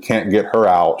 that we can't get her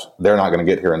out. They're not going to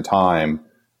get here in time.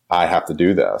 I have to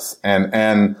do this.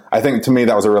 And I think, to me,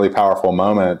 that was a really powerful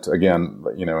moment, again,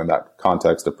 in that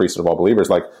context of priesthood of all believers.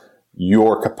 Like,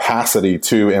 your capacity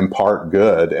to impart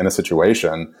good in a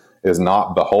situation is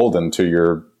not beholden to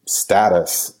your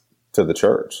status to the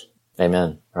church.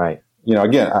 Amen. Right.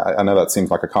 Again, I know that seems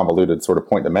like a convoluted sort of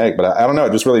point to make, but I don't know.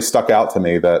 It just really stuck out to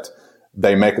me that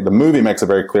the movie makes a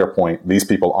very clear point. These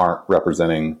people aren't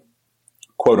representing,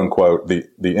 quote unquote,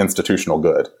 the institutional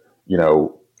good,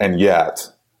 and yet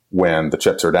when the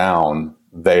chips are down,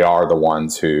 they are the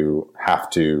ones who have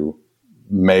to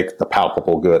make the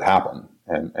palpable good happen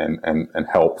and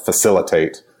help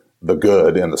facilitate the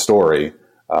good in the story,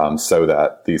 so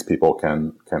that these people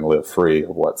can live free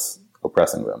of what's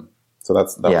oppressing them. So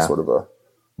that was sort of a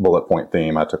bullet point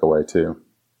theme I took away too.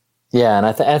 Yeah, and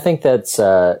I think that's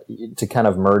to kind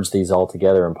of merge these all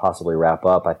together and possibly wrap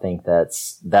up. I think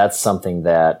that's something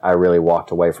that I really walked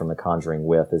away from The Conjuring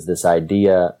with, is this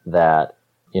idea that,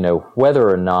 whether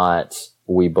or not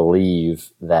we believe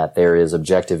that there is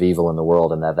objective evil in the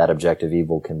world and that objective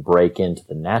evil can break into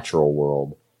the natural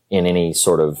world in any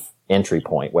sort of entry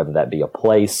point, whether that be a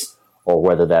place or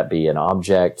whether that be an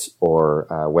object or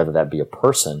whether that be a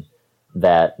person,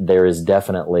 that there is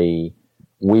definitely,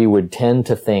 we would tend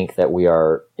to think that we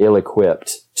are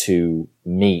ill-equipped to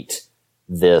meet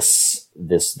this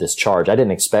charge. I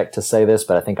didn't expect to say this,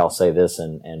 but I think I'll say this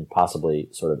and possibly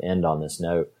sort of end on this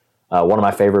note. One of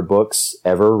my favorite books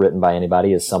ever written by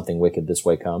anybody is Something Wicked This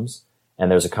Way Comes. And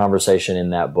there's a conversation in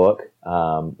that book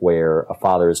where a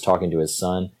father is talking to his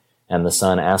son, and the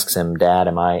son asks him, "Dad,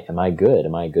 am I good?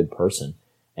 Am I a good person?"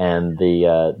 And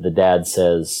the dad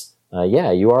says,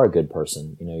 "Yeah, you are a good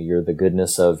person. You're the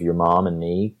goodness of your mom and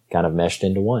me kind of meshed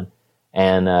into one."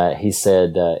 And he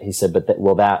said, "But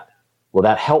will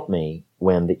that help me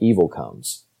when the evil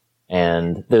comes?"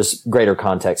 And there's greater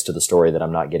context to the story that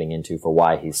I'm not getting into for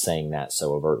why he's saying that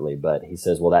so overtly. But he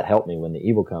says, "Will that help me when the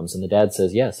evil comes?" And the dad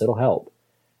says, "Yes, it'll help."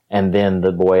 And then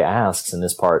the boy asks, and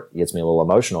this part gets me a little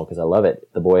emotional because I love it.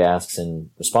 The boy asks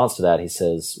in response to that, he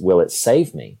says, "Will it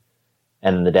save me?"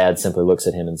 And the dad simply looks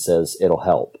at him and says, "It'll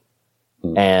help."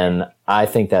 Mm. And I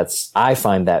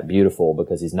find that beautiful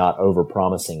because he's not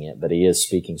over-promising it, but he is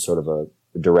speaking sort of a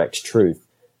direct truth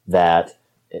that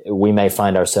we may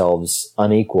find ourselves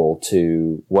unequal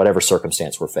to whatever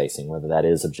circumstance we're facing, whether that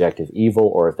is objective evil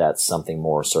or if that's something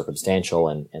more circumstantial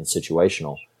and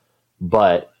situational.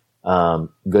 But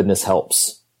goodness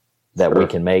helps, that Sure.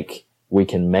 we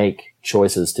can make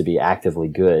choices to be actively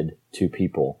good to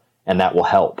people, and that will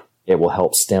help. It will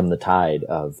help stem the tide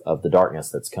of the darkness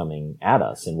that's coming at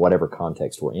us in whatever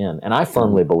context we're in. And I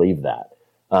firmly believe that.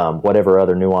 Whatever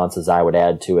other nuances I would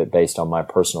add to it based on my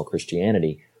personal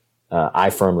Christianity, I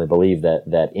firmly believe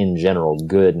that in general,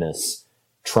 goodness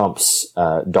trumps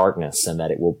darkness, and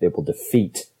that it will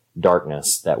defeat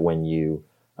darkness. That when you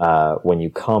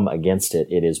come against it,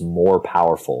 it is more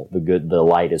powerful. The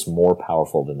light is more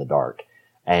powerful than the dark,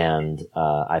 and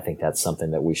I think that's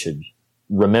something that we should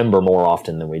remember more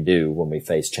often than we do when we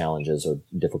face challenges or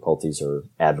difficulties or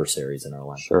adversaries in our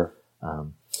life. Sure.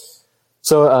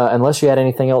 So unless you had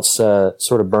anything else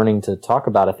sort of burning to talk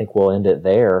about, I think we'll end it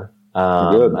there.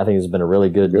 Good. I think it's been a really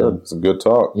good. It's a good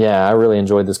talk. Yeah, I really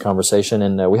enjoyed this conversation,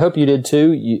 and we hope you did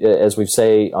too. As we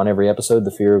say on every episode,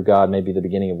 the fear of God may be the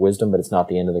beginning of wisdom, but it's not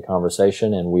the end of the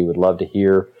conversation, and we would love to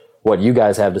hear what you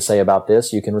guys have to say about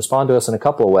this. You can respond to us in a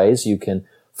couple of ways. You can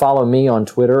follow me on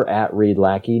Twitter at Reed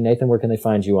Lackey. Nathan, where can they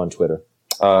find you on Twitter?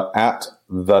 At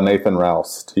the Nathan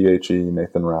Rouse, THE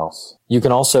Nathan Rouse. You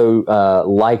can also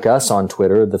like us on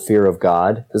Twitter, The Fear of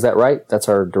God. Is that right? That's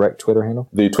our direct Twitter handle?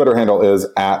 The Twitter handle is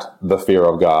at the Fear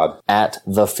of God. At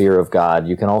the Fear of God.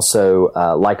 You can also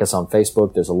like us on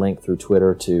Facebook. There's a link through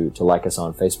Twitter to like us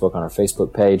on Facebook on our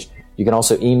Facebook page. You can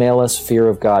also email us,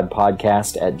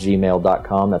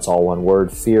 fearofgodpodcast@gmail.com. That's all one word,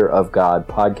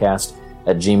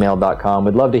 fearofgodpodcast@gmail.com.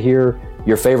 We'd love to hear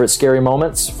your favorite scary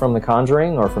moments from The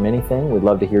Conjuring or from anything. We'd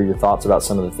love to hear your thoughts about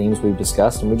some of the themes we've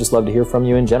discussed, and we'd just love to hear from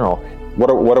you in general.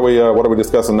 What are we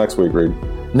discussing next week, Reed?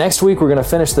 Next week, we're going to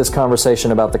finish this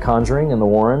conversation about The Conjuring and the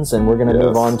Warrens, and we're going to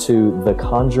move on to The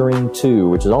Conjuring 2,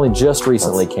 which has only just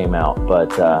recently came out, but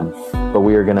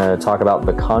we are going to talk about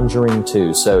The Conjuring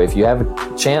 2. So if you have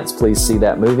a chance, please see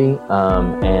that movie,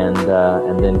 and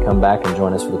then come back and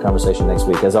join us for the conversation next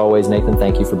week. As always, Nathan,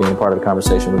 thank you for being a part of the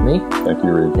conversation with me. Thank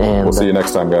you, Reed. And we'll see you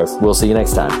next time, guys. We'll see you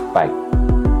next time. Bye.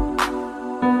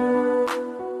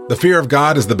 The fear of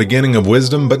God is the beginning of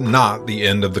wisdom, but not the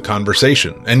end of the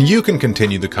conversation, and you can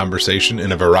continue the conversation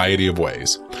in a variety of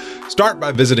ways. Start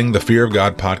by visiting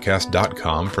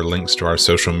thefearofgodpodcast.com for links to our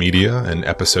social media and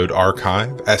episode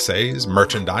archive, essays,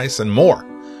 merchandise, and more.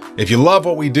 If you love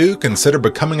what we do, consider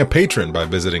becoming a patron by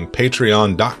visiting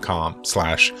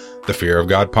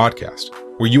patreon.com/thefearofgodpodcast,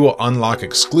 where you will unlock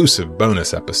exclusive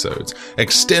bonus episodes,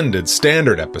 extended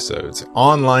standard episodes,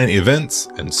 online events,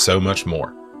 and so much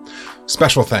more.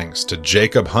 Special thanks to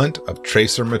Jacob Hunt of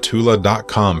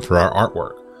TracerMatula.com for our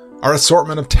artwork. Our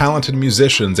assortment of talented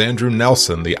musicians, Andrew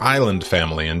Nelson, the Island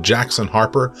Family, and Jackson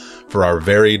Harper for our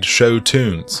varied show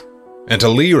tunes. And to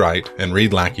Lee Wright and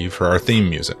Reed Lackey for our theme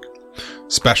music.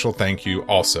 Special thank you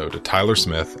also to Tyler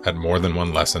Smith at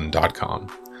morethanonelesson.com.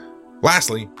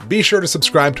 Lastly, be sure to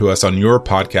subscribe to us on your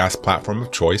podcast platform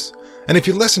of choice. And if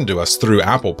you listen to us through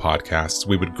Apple Podcasts,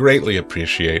 we would greatly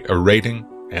appreciate a rating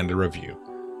and a review.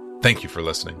 Thank you for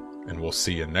listening, and we'll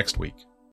see you next week.